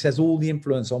Mechanics has all the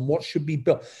influence on what should be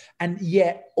built? And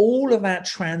yet all of that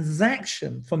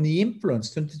transaction from the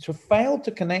influence to fail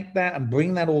to connect that and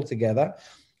bring that all together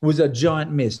was a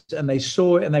giant miss, and they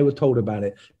saw it and they were told about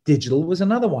it. Digital was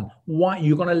another one. Why?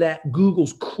 You're going to let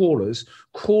Google's crawlers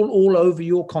crawl all over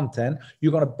your content.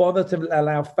 You're going to bother to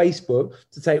allow Facebook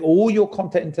to take all your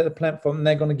content into the platform, and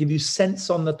they're going to give you cents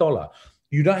on the dollar.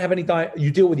 You don't have any, you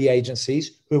deal with the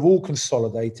agencies who have all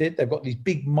consolidated. They've got these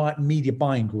big media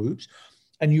buying groups,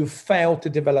 and you've failed to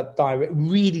develop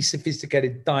really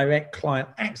sophisticated direct client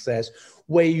access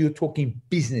where you're talking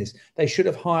business. They should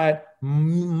have hired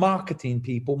marketing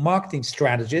people, marketing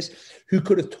strategists who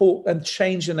could have talked and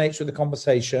changed the nature of the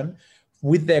conversation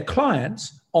with their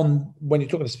clients on when you're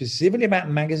talking specifically about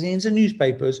magazines and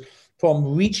newspapers,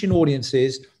 from reaching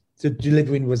audiences to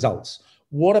delivering results.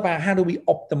 What about how do we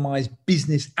optimize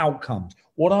business outcomes?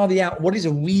 What is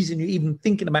a reason you're even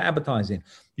thinking about advertising?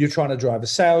 You're trying to drive a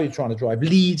sale, you're trying to drive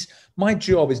leads. My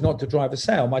job is not to drive a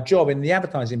sale. My job in the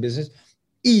advertising business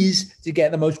is to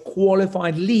get the most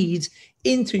qualified leads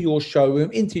into your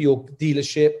showroom, into your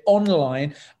dealership,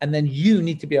 online, and then you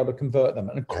need to be able to convert them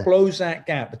and close that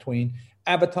gap between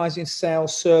advertising,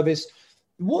 sales, service.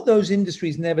 What those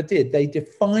industries never did, they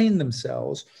defined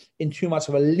themselves in too much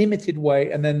of a limited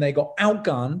way, and then they got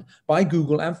outgunned by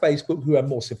Google and Facebook, who have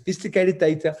more sophisticated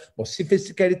data, more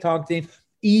sophisticated targeting,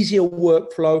 easier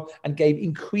workflow, and gave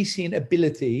increasing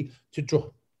ability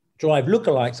to drive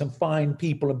lookalikes and find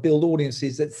people and build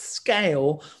audiences that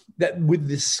scale, that with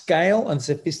the scale and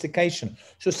sophistication.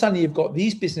 So suddenly you've got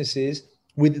these businesses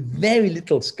with very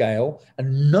little scale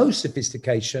and no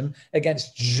sophistication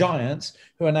against giants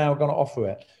who are now going to offer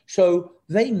it. So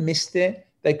they missed it.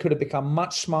 They could have become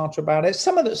much smarter about it.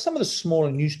 Some of the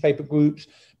smaller newspaper groups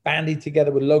banded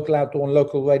together with local outdoor and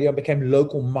local radio and became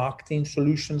local marketing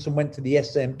solutions and went to the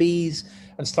SMBs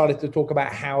and started to talk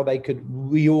about how they could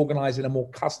reorganize in a more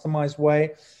customized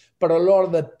way. But a lot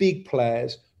of the big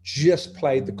players just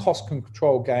played the cost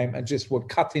control game and just were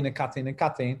cutting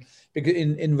because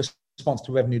in response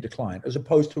to revenue decline, as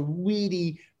opposed to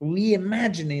really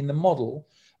reimagining the model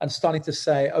and starting to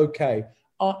say, okay,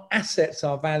 our assets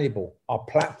are valuable, our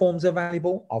platforms are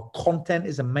valuable, our content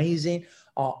is amazing,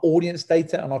 our audience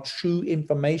data and our true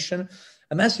information.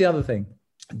 And that's the other thing.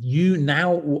 You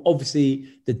now, obviously,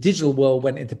 the digital world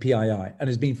went into PII and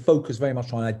has been focused very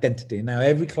much on identity. Now,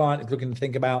 every client is looking to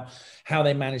think about how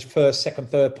they manage first, second,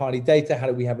 third party data. How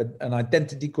do we have an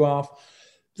identity graph?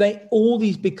 All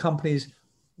these big companies,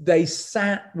 they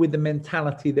sat with the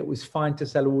mentality that was fine to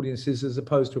sell audiences as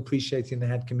opposed to appreciating they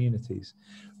had communities.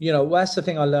 You know, that's the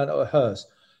thing I learned at Hearst.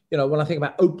 You know, when I think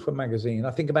about Oprah magazine,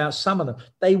 I think about some of them.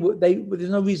 There's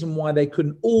no reason why they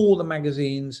couldn't. All the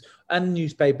magazines and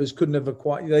newspapers couldn't have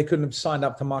acquired. They couldn't have signed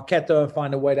up to Marketo and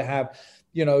find a way to have,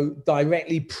 you know,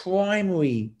 directly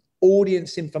primary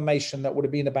audience information that would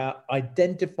have been about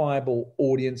identifiable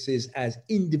audiences as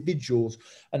individuals,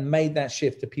 and made that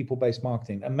shift to people-based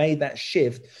marketing and made that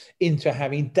shift into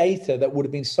having data that would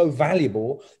have been so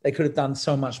valuable. They could have done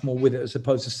so much more with it as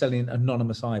opposed to selling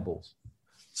anonymous eyeballs.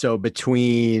 So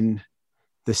between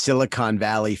the Silicon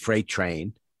Valley freight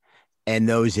train and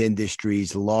those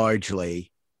industries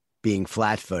largely being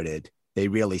flat-footed, they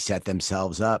really set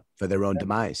themselves up for their own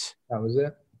demise. That was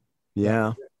it.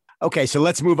 Yeah. Okay, so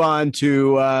let's move on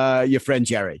to your friend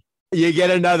Jerry. You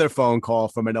get another phone call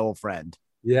from an old friend.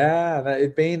 Yeah, that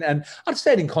had been, and I've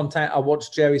stayed in contact. I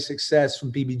watched Jerry's success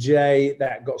from BBJ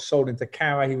that got sold into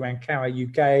Cara. He ran Cara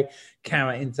UK,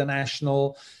 Cara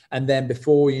International, and then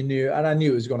before you knew, and I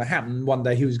knew it was going to happen, one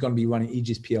day he was going to be running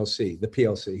Aegis PLC, the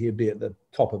PLC. He'd be at the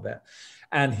top of it,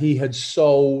 and he had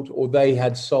sold, or they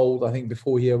had sold, I think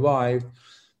before he arrived,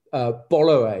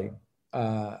 Bolloré.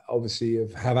 Obviously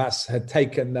of Havas had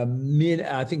taken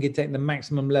I think he'd taken the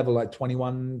maximum level, like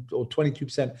 21 or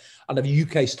 22% under the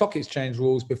UK stock exchange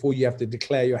rules before you have to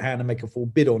declare your hand and make a full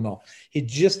bid or not. He'd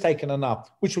just taken enough,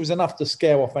 which was enough to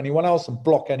scare off anyone else and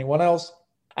block anyone else.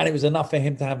 And it was enough for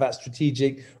him to have that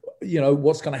strategic, you know,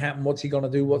 what's going to happen? What's he going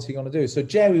to do? So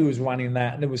Jerry was running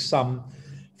that, and there was some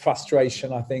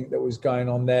frustration, I think, that was going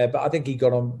on there. But I think he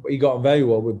got on very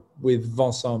well with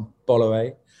Vincent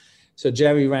Bolloré. So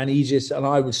Jerry ran Aegis, and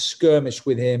I would skirmish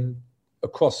with him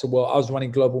across the world. I was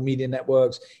running global media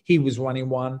networks. He was running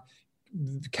one.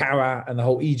 Cara and the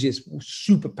whole Aegis was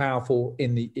super powerful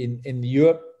in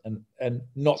Europe and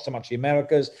not so much the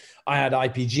Americas. I had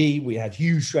IPG. We had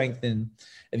huge strength in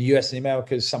the US and the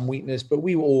Americas, some weakness, but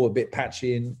we were all a bit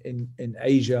patchy in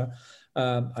Asia.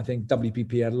 I think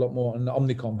WPP had a lot more, and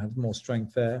Omnicom had more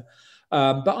strength there.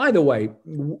 But either way,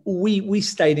 we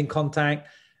stayed in contact.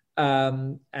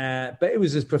 But it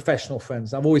was as professional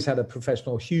friends. I've always had a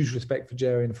professional, huge respect for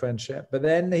Jerry and friendship. But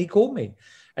then he called me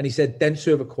and he said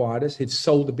Dentsu have acquired us. He'd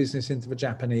sold the business into the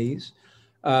Japanese.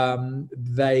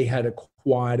 They had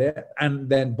acquired it, and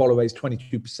then Bolloré's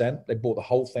 22%. They bought the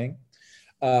whole thing.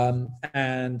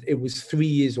 And it was 3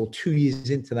 years or 2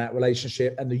 years into that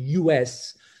relationship. And the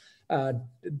US,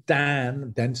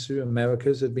 Dentsu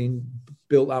Americas had been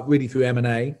built up really through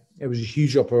M&A. It was a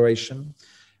huge operation.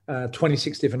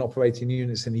 26 different operating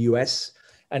units in the US.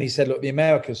 And he said, look, the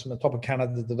Americas, from the top of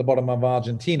Canada to the bottom of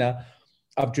Argentina,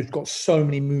 I've just got so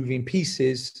many moving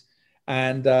pieces.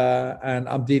 And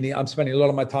I'm spending a lot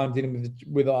of my time dealing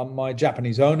with my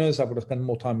Japanese owners. I've got to spend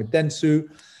more time with Dentsu.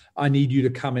 I need you to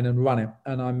come in and run it.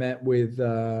 And I met with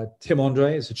Tim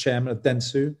Andre as the chairman of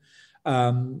Dentsu.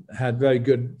 Had very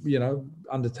good,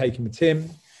 undertaking with Tim.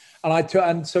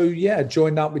 And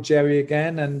joined up with Jerry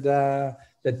again, and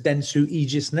the Dentsu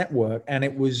Aegis network. And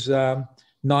it was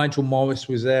Nigel Morris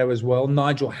was there as well.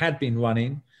 Nigel had been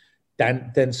running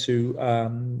Dentsu,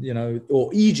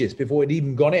 or Aegis before it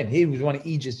even got in. He was running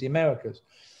Aegis, the Americas.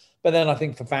 But then I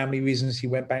think for family reasons, he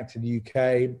went back to the UK.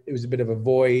 It was a bit of a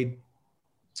void.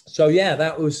 So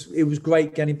yeah, it was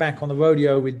great getting back on the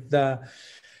rodeo with,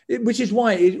 which is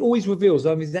why it always reveals,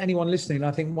 I mean, to anyone listening,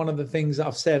 I think one of the things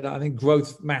I've said, I think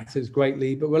growth matters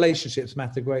greatly, but relationships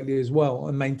matter greatly as well.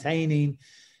 And maintaining,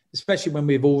 especially when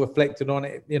we've all reflected on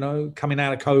it, coming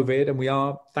out of COVID, and we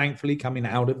are thankfully coming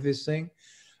out of this thing,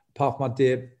 apart from my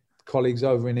dear colleagues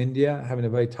over in India, having a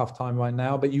very tough time right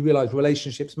now. But you realize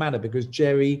relationships matter, because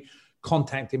Jerry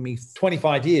contacted me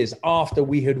 25 years after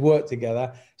we had worked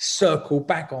together, circled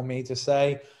back on me to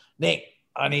say, Nick,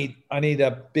 I need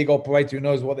a big operator who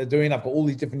knows what they're doing. I've got all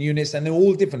these different units, and they're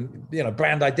all different,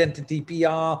 brand identity,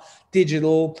 PR,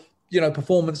 digital,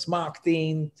 performance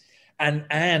marketing.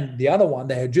 And the other one,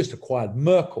 they had just acquired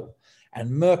Merkle. And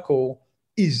Merkle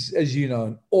is, as you know,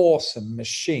 an awesome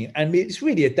machine. And it's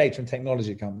really a data and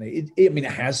technology company. It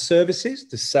has services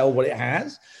to sell what it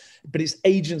has, but it's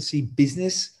agency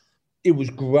business. It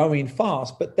was growing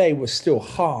fast, but they were still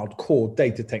hardcore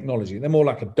data technology. They're more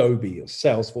like Adobe or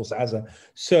Salesforce as a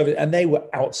service, and they were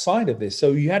outside of this.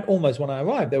 So you had almost, when I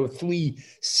arrived, there were 3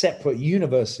 separate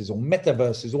universes or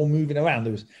metaverses all moving around.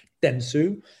 There was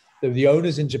Dentsu, there were the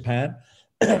owners in Japan,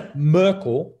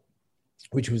 Merkle,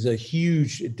 which was a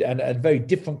huge and a very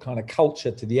different kind of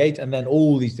culture to the age, and then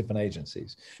all these different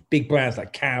agencies, big brands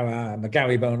like Cara and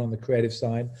McGarry-Bone on the creative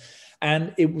side.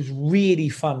 And it was really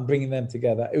fun bringing them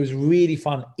together. It was really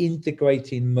fun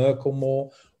integrating Merkle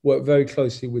more, worked very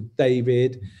closely with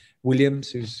David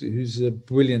Williams, who's a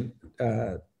brilliant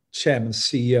chairman,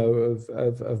 CEO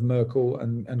of Merkle,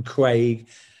 and Craig,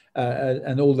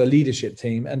 and all the leadership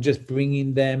team, and just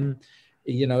bringing them,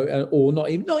 or not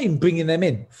even bringing them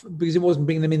in, because it wasn't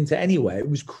bringing them into anywhere. It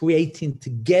was creating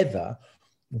together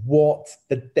what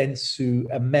the Dentsu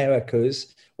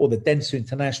Americas or the Dentsu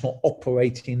International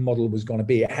operating model was going to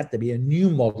be. It had to be a new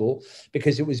model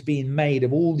because it was being made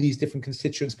of all these different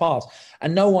constituent parts,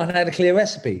 and no one had a clear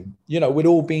recipe. We'd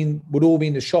all been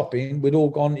to shopping, we'd all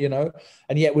gone,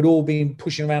 and yet we'd all been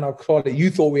pushing around our closet. You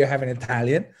thought we were having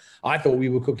Italian, I thought we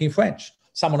were cooking French.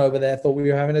 Someone over there thought we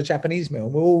were having a Japanese meal.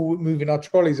 We're all moving our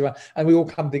trolleys around, and we all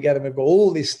come together and we've got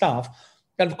all this stuff.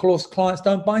 And of course, clients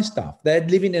don't buy stuff. They're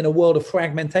living in a world of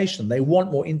fragmentation. They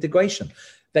want more integration.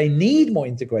 They need more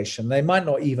integration. They might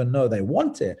not even know they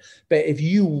want it. But if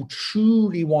you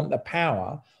truly want the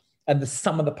power and the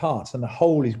sum of the parts, and the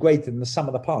whole is greater than the sum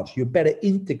of the parts, you better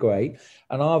integrate.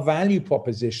 And our value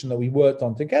proposition that we worked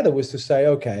on together was to say,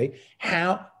 okay,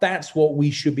 that's what we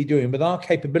should be doing with our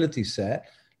capability set.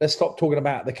 Let's stop talking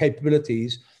about the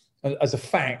capabilities as a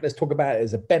fact. Let's talk about it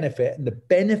as a benefit. And the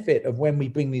benefit of when we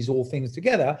bring these all things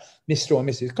together, Mr. or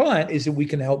Mrs. Client, is that we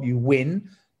can help you win,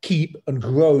 keep, and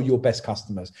grow your best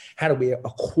customers. How do we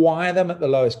acquire them at the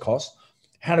lowest cost?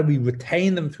 How do we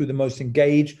retain them through the most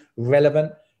engaged,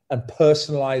 relevant, and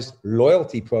personalized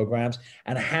loyalty programs?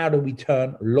 And how do we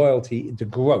turn loyalty into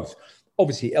growth?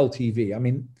 Obviously,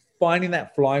 LTV. Finding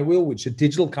that flywheel, which the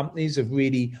digital companies have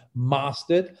really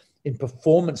mastered in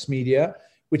performance media,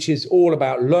 which is all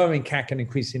about lowering CAC and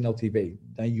increasing LTV.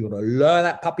 Now you got to lower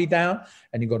that puppy down,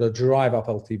 and you got to drive up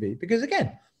LTV. Because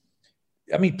again,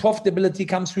 profitability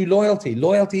comes through loyalty.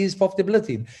 Loyalty is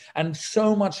profitability. And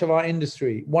so much of our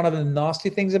industry, one of the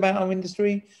nasty things about our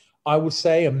industry, I would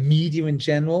say, and media in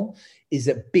general, is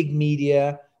that big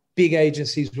media, big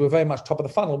agencies were very much top of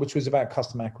the funnel, which was about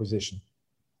customer acquisition,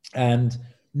 and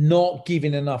not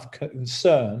giving enough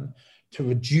concern to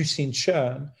reducing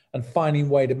churn and finding a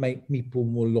way to make people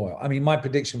more loyal. My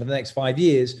prediction for the next 5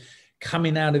 years,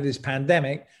 coming out of this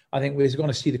pandemic, I think we're going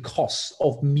to see the costs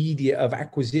of media, of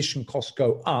acquisition costs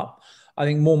go up. I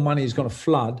think more money is going to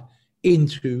flood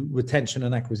into retention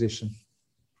and acquisition.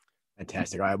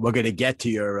 Fantastic. All right, we're going to get to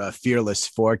your fearless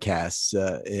forecasts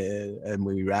and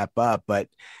we wrap up. But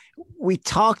we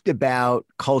talked about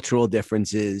cultural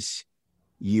differences,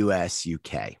 US,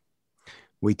 UK.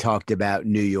 We talked about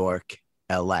New York,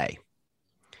 LA.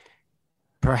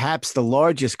 Perhaps the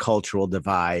largest cultural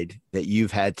divide that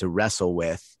you've had to wrestle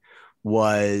with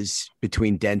was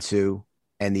between Dentsu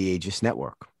and the Aegis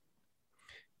Network.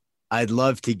 I'd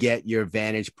love to get your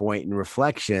vantage point and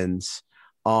reflections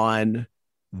on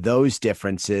those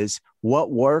differences,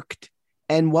 what worked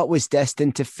and what was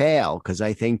destined to fail. Because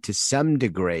I think to some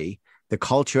degree, the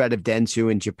culture out of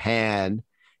Dentsu in Japan,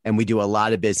 and we do a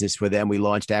lot of business with them. We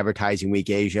launched Advertising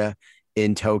Week Asia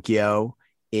in Tokyo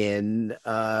in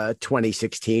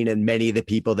 2016. And many of the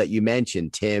people that you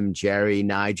mentioned, Tim, Jerry,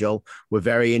 Nigel, were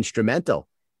very instrumental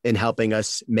in helping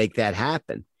us make that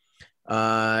happen.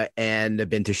 And I've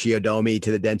been to Shiodome,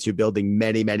 to the Dentsu building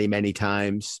many, many, many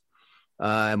times.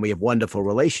 And we have wonderful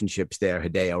relationships there,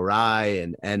 Hideo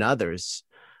Rai and others.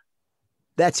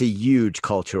 That's a huge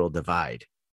cultural divide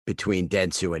between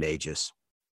Dentsu and Aegis.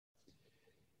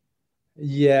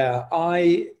 Yeah,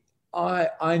 I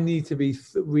need to be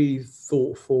really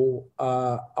thoughtful.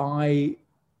 And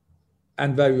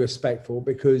very respectful,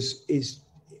 because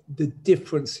the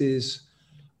differences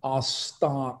are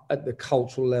stark at the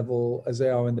cultural level as they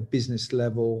are in the business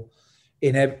level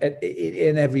in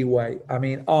every way.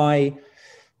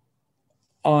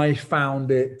 I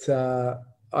found it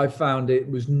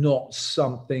was not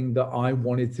something that I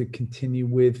wanted to continue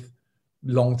with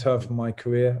long term for my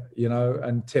career,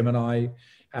 and Tim and I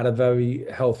had a very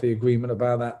healthy agreement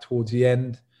about that towards the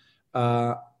end.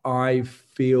 I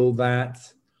feel that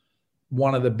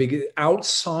one of the biggest,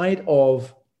 outside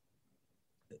of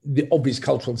the obvious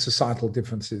cultural and societal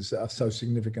differences that are so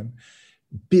significant,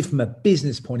 from a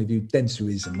business point of view, Dentsu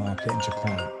is a market in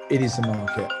Japan. It is a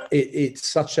market. It's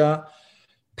such a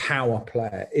power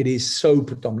player. It is so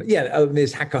predominant. Yeah,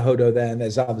 there's Hakuhodo there and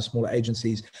there's other smaller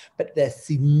agencies, but their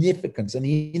significance and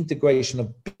the integration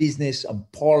of business and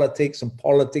politics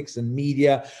and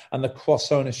media and the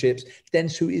cross ownerships,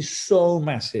 Dentsu is so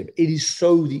massive. It is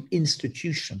so the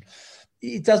institution.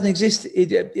 It doesn't exist.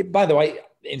 By the way,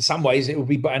 in some ways, it would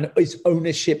be its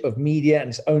ownership of media and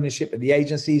its ownership of the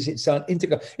agencies. It's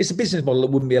a business model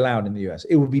that wouldn't be allowed in the US.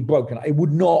 It would be broken. It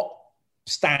would not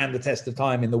stand the test of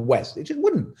time in the West. It just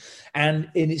wouldn't. And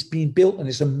it's been built and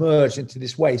it's emerged into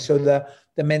this way. So the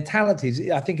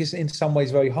mentalities, I think, is in some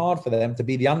ways very hard for them to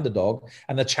be the underdog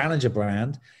and the challenger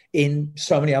brand in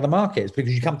so many other markets,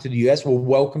 because you come to the US, well,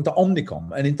 welcome to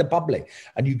Omnicom and Interpublic,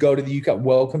 and you go to the UK,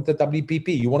 welcome to WPP.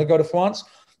 You want to go to France?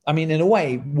 I mean, in a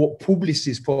way, what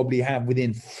Publicis probably have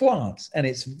within France, and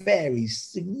it's very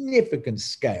significant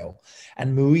scale,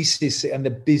 and Maurice's and the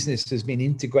business has been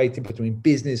integrated between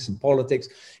business and politics,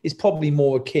 is probably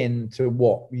more akin to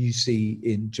what you see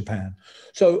in Japan.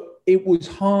 So it was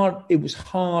hard. It was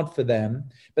hard for them,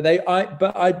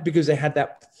 because they had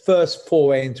that first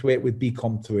foray into it with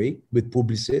BCom3 with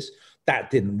Publicis, that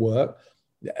didn't work.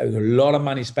 There was a lot of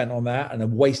money spent on that and a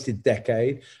wasted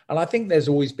decade. And I think there's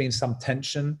always been some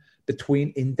tension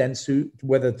between in Dentsu,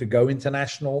 whether to go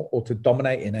international or to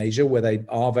dominate in Asia, where they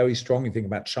are very strong. You think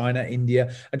about China,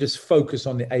 India, and just focus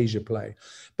on the Asia play.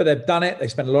 But they've done it. They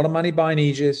spent a lot of money buying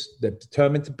Aegis. They're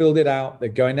determined to build it out. They're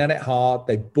going at it hard.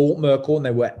 They bought Merkle and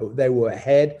they were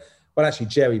ahead. Well, actually,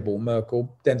 Jerry bought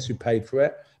Merkle. Dentsu paid for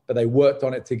it, but they worked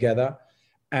on it together.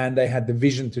 And they had the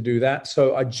vision to do that.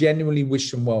 So I genuinely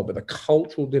wish them well. But the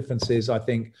cultural differences, I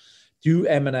think, do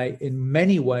emanate in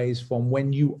many ways from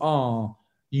when you are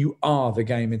the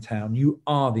game in town. You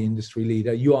are the industry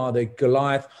leader. You are the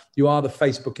Goliath. You are the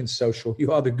Facebook in social.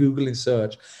 You are the Google in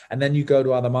search. And then you go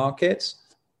to other markets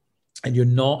and you're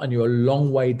not, and you're a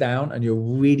long way down, and you're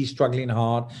really struggling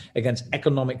hard against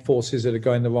economic forces that are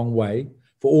going the wrong way.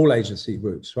 For all agency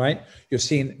groups, right? You're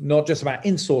seeing not just about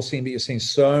insourcing, but you're seeing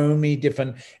so many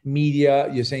different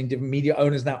media. You're seeing different media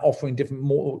owners now offering different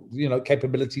more,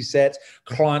 capability sets.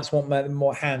 Clients want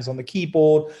more hands on the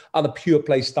keyboard. Other pure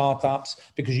play startups,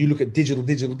 because you look at digital.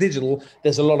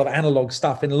 There's a lot of analog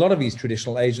stuff in a lot of these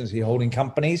traditional agency holding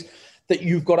companies that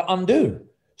you've got to undo.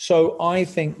 So I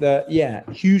think that,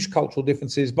 huge cultural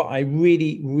differences, but I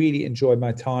really, really enjoyed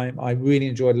my time. I really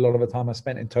enjoyed a lot of the time I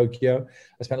spent in Tokyo.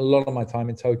 I spent a lot of my time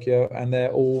in Tokyo, and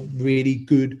they're all really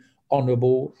good,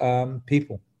 honorable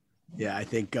people. Yeah, I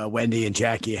think Wendy and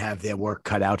Jackie have their work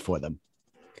cut out for them.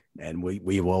 And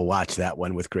we will watch that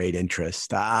one with great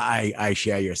interest. I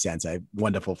share your sense. I have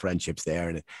wonderful friendships there,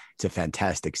 and it's a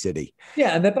fantastic city. Yeah,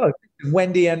 and they're both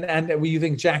Wendy and you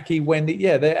think Jackie, Wendy,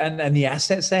 and the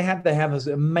assets they have this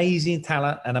amazing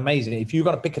talent and amazing. If you're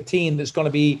going to pick a team that's going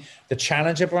to be the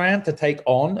challenger brand to take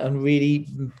on and really,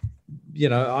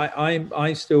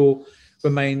 I still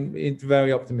remain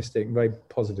very optimistic, very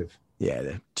positive. Yeah,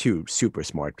 they're two super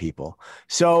smart people.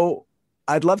 So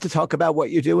I'd love to talk about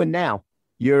what you're doing now.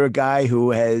 You're a guy who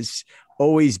has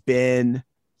always been,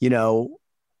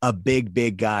 a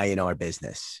big guy in our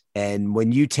business. And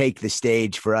when you take the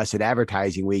stage for us at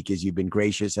Advertising Week, as you've been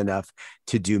gracious enough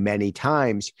to do many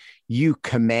times, you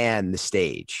command the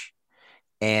stage.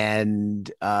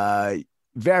 And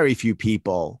very few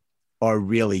people are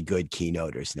really good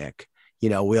keynoters, Nick.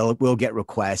 We'll get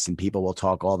requests and people will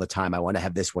talk all the time. I want to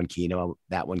have this one keynote,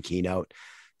 that one keynote.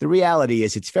 The reality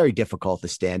is it's very difficult to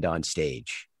stand on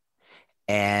stage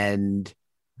and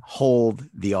hold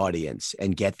the audience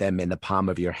and get them in the palm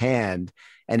of your hand,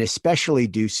 and especially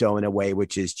do so in a way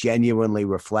which is genuinely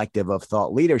reflective of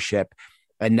thought leadership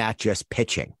and not just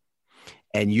pitching.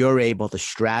 And you're able to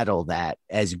straddle that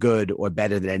as good or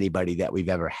better than anybody that we've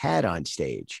ever had on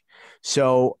stage.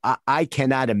 So I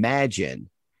cannot imagine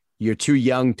you're too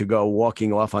young to go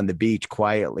walking off on the beach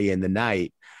quietly in the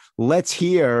night. Let's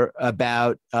hear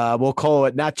about, we'll call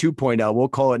it not 2.0, we'll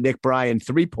call it Nick Brien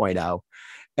 3.0.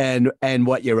 And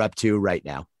what you're up to right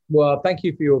now. Well, thank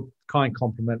you for your kind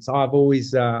compliments. I've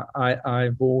always enjoyed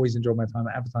my time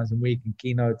at Advertising Week and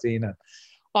keynoting. And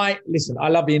I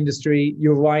love the industry.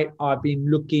 You're right. I've been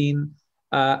looking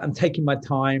and taking my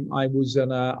time. I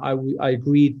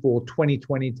agreed for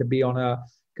 2020 to be on a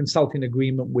consulting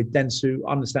agreement with Dentsu,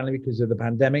 understandably because of the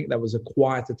pandemic. That was a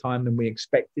quieter time than we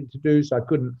expected to do. So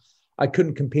I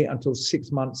couldn't compete until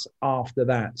 6 months after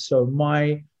that. So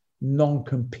my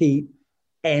non-compete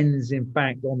ends, in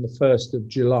fact, on the 1st of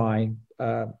July,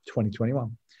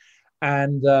 2021.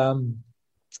 And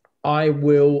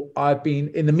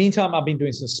in the meantime, I've been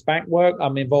doing some SPAC work.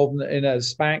 I'm involved in a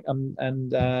SPAC,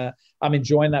 and I'm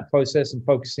enjoying that process and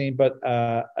focusing, but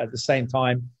at the same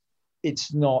time,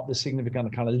 it's not the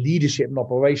significant kind of leadership and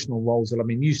operational roles that I've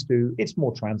been used to. It's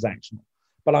more transactional,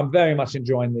 but I'm very much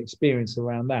enjoying the experience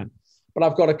around that. But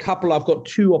I've got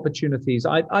two opportunities.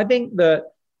 I think that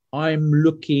I'm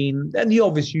looking, and the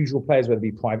obvious usual players, whether it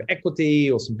be private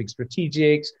equity or some big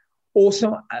strategics, or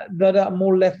some that are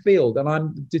more left field. And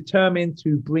I'm determined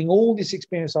to bring all this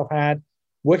experience I've had,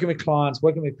 working with clients,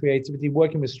 working with creativity,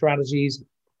 working with strategies,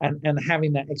 and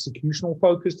having that executional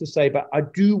focus to say, but I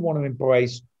do want to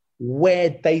embrace where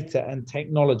data and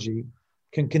technology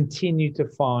can continue to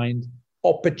find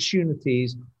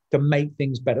opportunities to make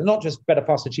things better. Not just better,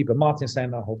 faster, cheaper. Martin's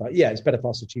saying that whole time. Yeah, it's better,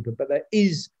 faster, cheaper. But there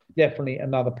is definitely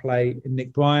another play in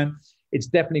Nick Bryan. It's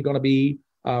definitely going to be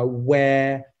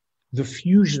where the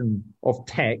fusion of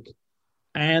tech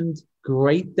and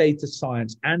great data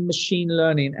science and machine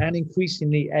learning and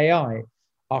increasingly AI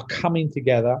are coming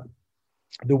together,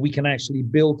 that we can actually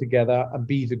build together and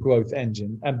be the growth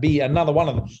engine and be another one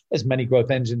of them. There's many growth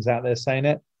engines out there saying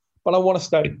it, but I want to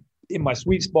stay in my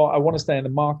sweet spot. I want to stay in the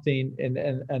marketing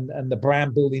and the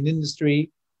brand building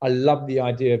industry. I love the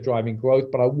idea of driving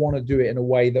growth, but I want to do it in a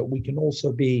way that we can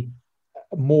also be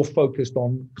more focused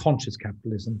on conscious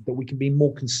capitalism, that we can be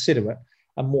more considerate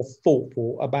and more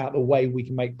thoughtful about the way we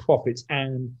can make profits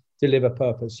and deliver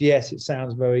purpose. Yes, it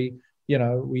sounds very,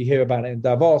 we hear about it in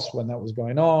Davos when that was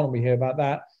going on, and we hear about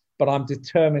that, but I'm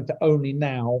determined to only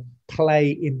now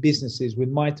play in businesses with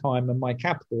my time and my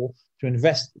capital to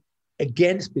invest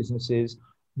against businesses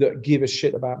that give a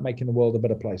shit about making the world a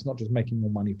better place, not just making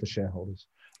more money for shareholders.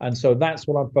 And so that's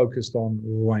what I'm focused on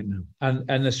right now.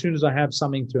 And as soon as I have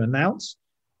something to announce,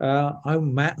 Matt, I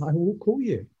will call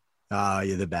you.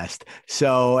 You're the best.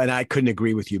 So, and I couldn't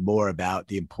agree with you more about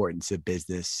the importance of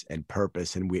business and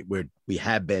purpose. And we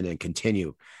have been and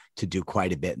continue to do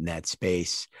quite a bit in that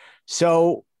space.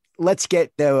 So let's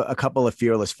get a couple of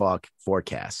fearless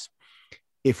forecasts.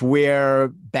 If we're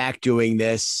back doing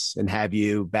this and have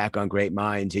you back on Great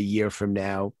Minds a year from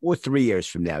now or 3 years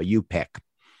from now, you pick.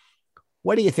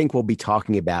 What do you think we'll be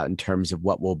talking about in terms of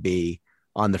what will be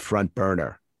on the front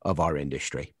burner of our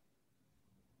industry?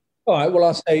 All right. Well,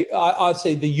 I'd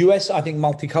say the US. I think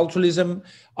multiculturalism.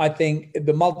 I think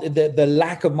the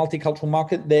lack of multicultural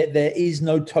market. There is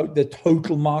no the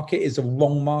total market is a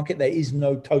wrong market. There is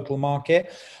no total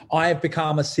market. I have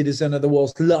become a citizen of the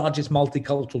world's largest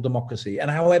multicultural democracy, and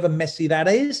however messy that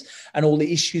is, and all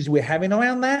the issues we're having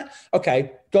around that.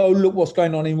 Okay, go look what's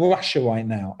going on in Russia right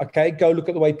now. Okay, go look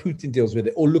at the way Putin deals with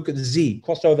it, or look at Z,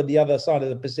 cross over the other side of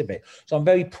the Pacific. So I'm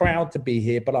very proud to be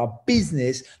here, but our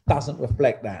business doesn't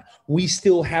reflect that. We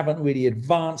still haven't really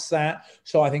advanced that.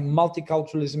 So I think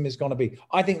multiculturalism is going to be,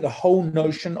 I think the whole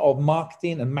notion of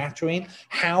marketing and mattering,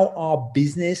 how our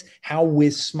business, how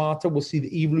we're smarter, we'll see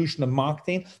the evolution of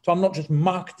marketing. So I'm not just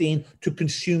marketing to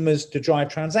consumers to drive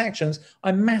transactions.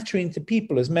 I'm mattering to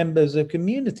people as members of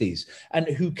communities and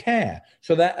who care.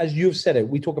 So that, as you've said it,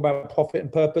 we talk about profit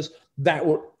and purpose. That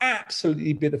will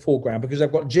absolutely be at the foreground, because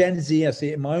I've got Gen Z. I see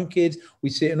it in my own kids. We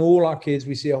see it in all our kids.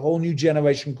 We see a whole new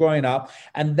generation growing up,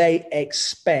 and they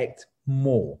expect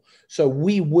more. So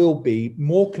we will be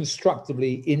more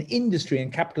constructively in industry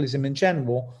and capitalism in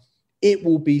general. It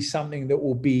will be something that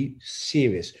will be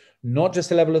serious. Not just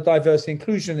a level of diversity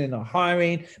inclusion in our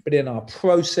hiring, but in our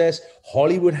process.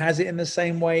 Hollywood has it in the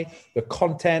same way. The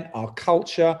content, our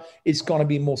culture, it's going to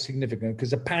be more significant,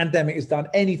 because the pandemic has done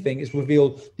anything. It's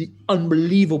revealed the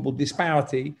unbelievable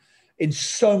disparity in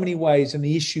so many ways, and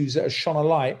the issues that are shone a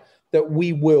light that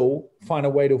we will find a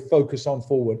way to focus on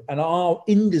forward. And our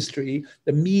industry,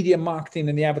 the media, marketing,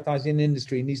 and the advertising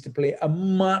industry, needs to play a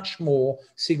much more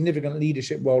significant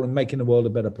leadership role in making the world a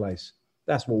better place.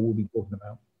 That's what we'll be talking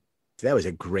about. That was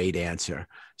a great answer.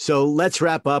 So let's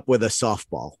wrap up with a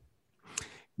softball.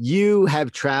 You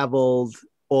have traveled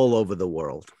all over the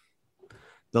world.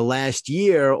 The last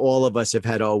year, all of us have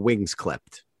had our wings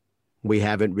clipped. We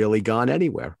haven't really gone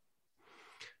anywhere.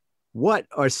 What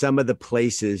are some of the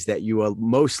places that you are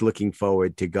most looking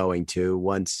forward to going to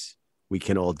once we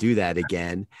can all do that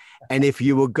again? And if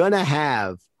you were going to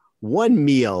have one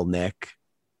meal, Nick,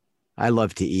 I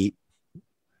love to eat.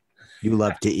 You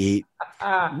love to eat.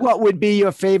 What would be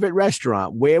your favorite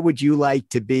restaurant? Where would you like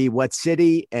to be? What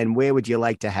city? And where would you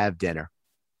like to have dinner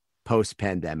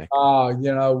post-pandemic?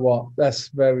 You know what?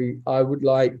 I would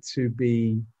like to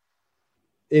be,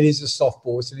 it is a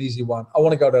softball. It's an easy one. I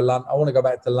want to go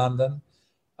back to London.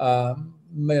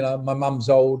 My mum's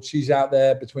old. She's out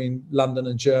there between London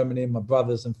and Germany, and my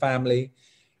brothers and family.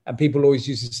 And people always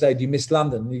used to say, do you miss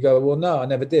London? And you go, well, no, I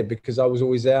never did, because I was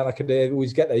always there and I could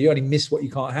always get there. You only miss what you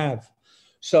can't have.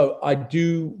 So I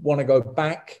do want to go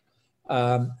back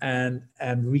and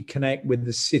reconnect with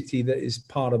the city that is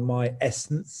part of my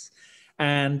essence.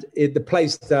 And the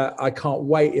place that I can't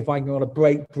wait, if I'm going to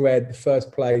break bread, the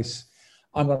first place,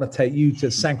 I'm going to take you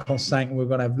to Saint-Constant, and we're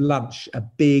going to have lunch, a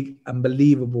big,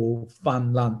 unbelievable,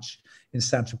 fun lunch in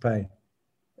Saint-Tropez.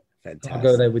 Fantastic. I'll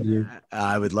go there with you.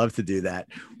 I would love to do that.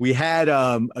 We had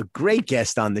a great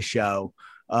guest on the show,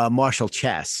 Marshall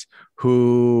Chess,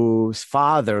 whose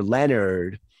father,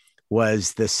 Leonard,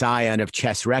 was the scion of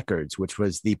Chess Records, which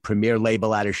was the premier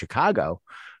label out of Chicago.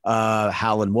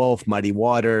 Howlin' Wolf, Muddy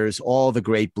Waters, all the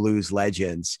great blues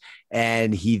legends.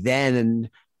 And he then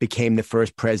became the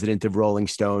first president of Rolling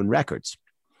Stone Records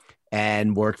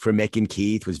and worked for Mick and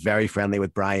Keith, was very friendly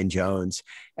with Brian Jones.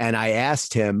 And I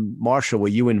asked him, Marshall, were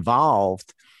you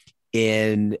involved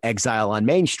in Exile on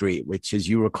Main Street, which, as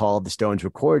you recall, the Stones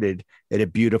recorded at a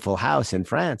beautiful house in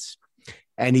France?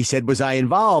 And he said, was I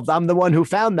involved? I'm the one who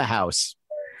found the house,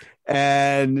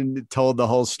 and told the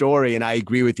whole story. And I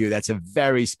agree with you. That's a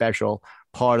very special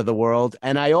part of the world.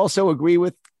 And I also agree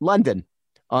with London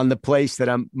on the place that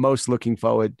I'm most looking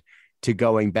forward to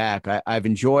going back. I've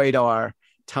enjoyed our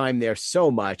time there so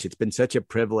much. It's been such a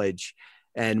privilege.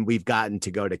 And we've gotten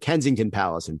to go to Kensington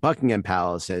Palace and Buckingham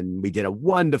Palace. And we did a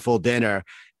wonderful dinner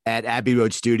at Abbey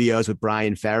Road Studios with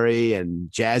Brian Ferry,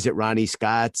 and jazz at Ronnie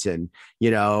Scott's, and,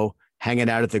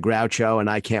 hanging out at the Groucho. And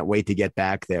I can't wait to get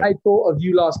back there. I thought of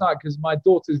you last night because my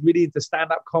daughter's really into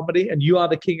stand-up comedy, and you are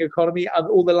the king of comedy, and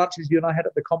all the lunches you and I had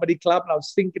at the comedy club. And I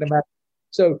was thinking about it.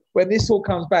 So when this all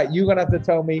comes back, you're going to have to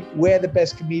tell me where the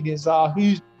best comedians are,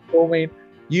 who's performing,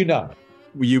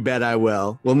 You bet I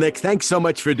will. Well, Nick, thanks so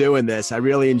much for doing this. I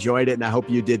really enjoyed it, and I hope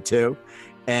you did too.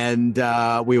 And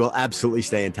we will absolutely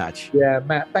stay in touch. Yeah,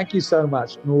 Matt, thank you so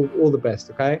much, and all the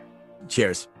best, okay?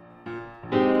 Cheers.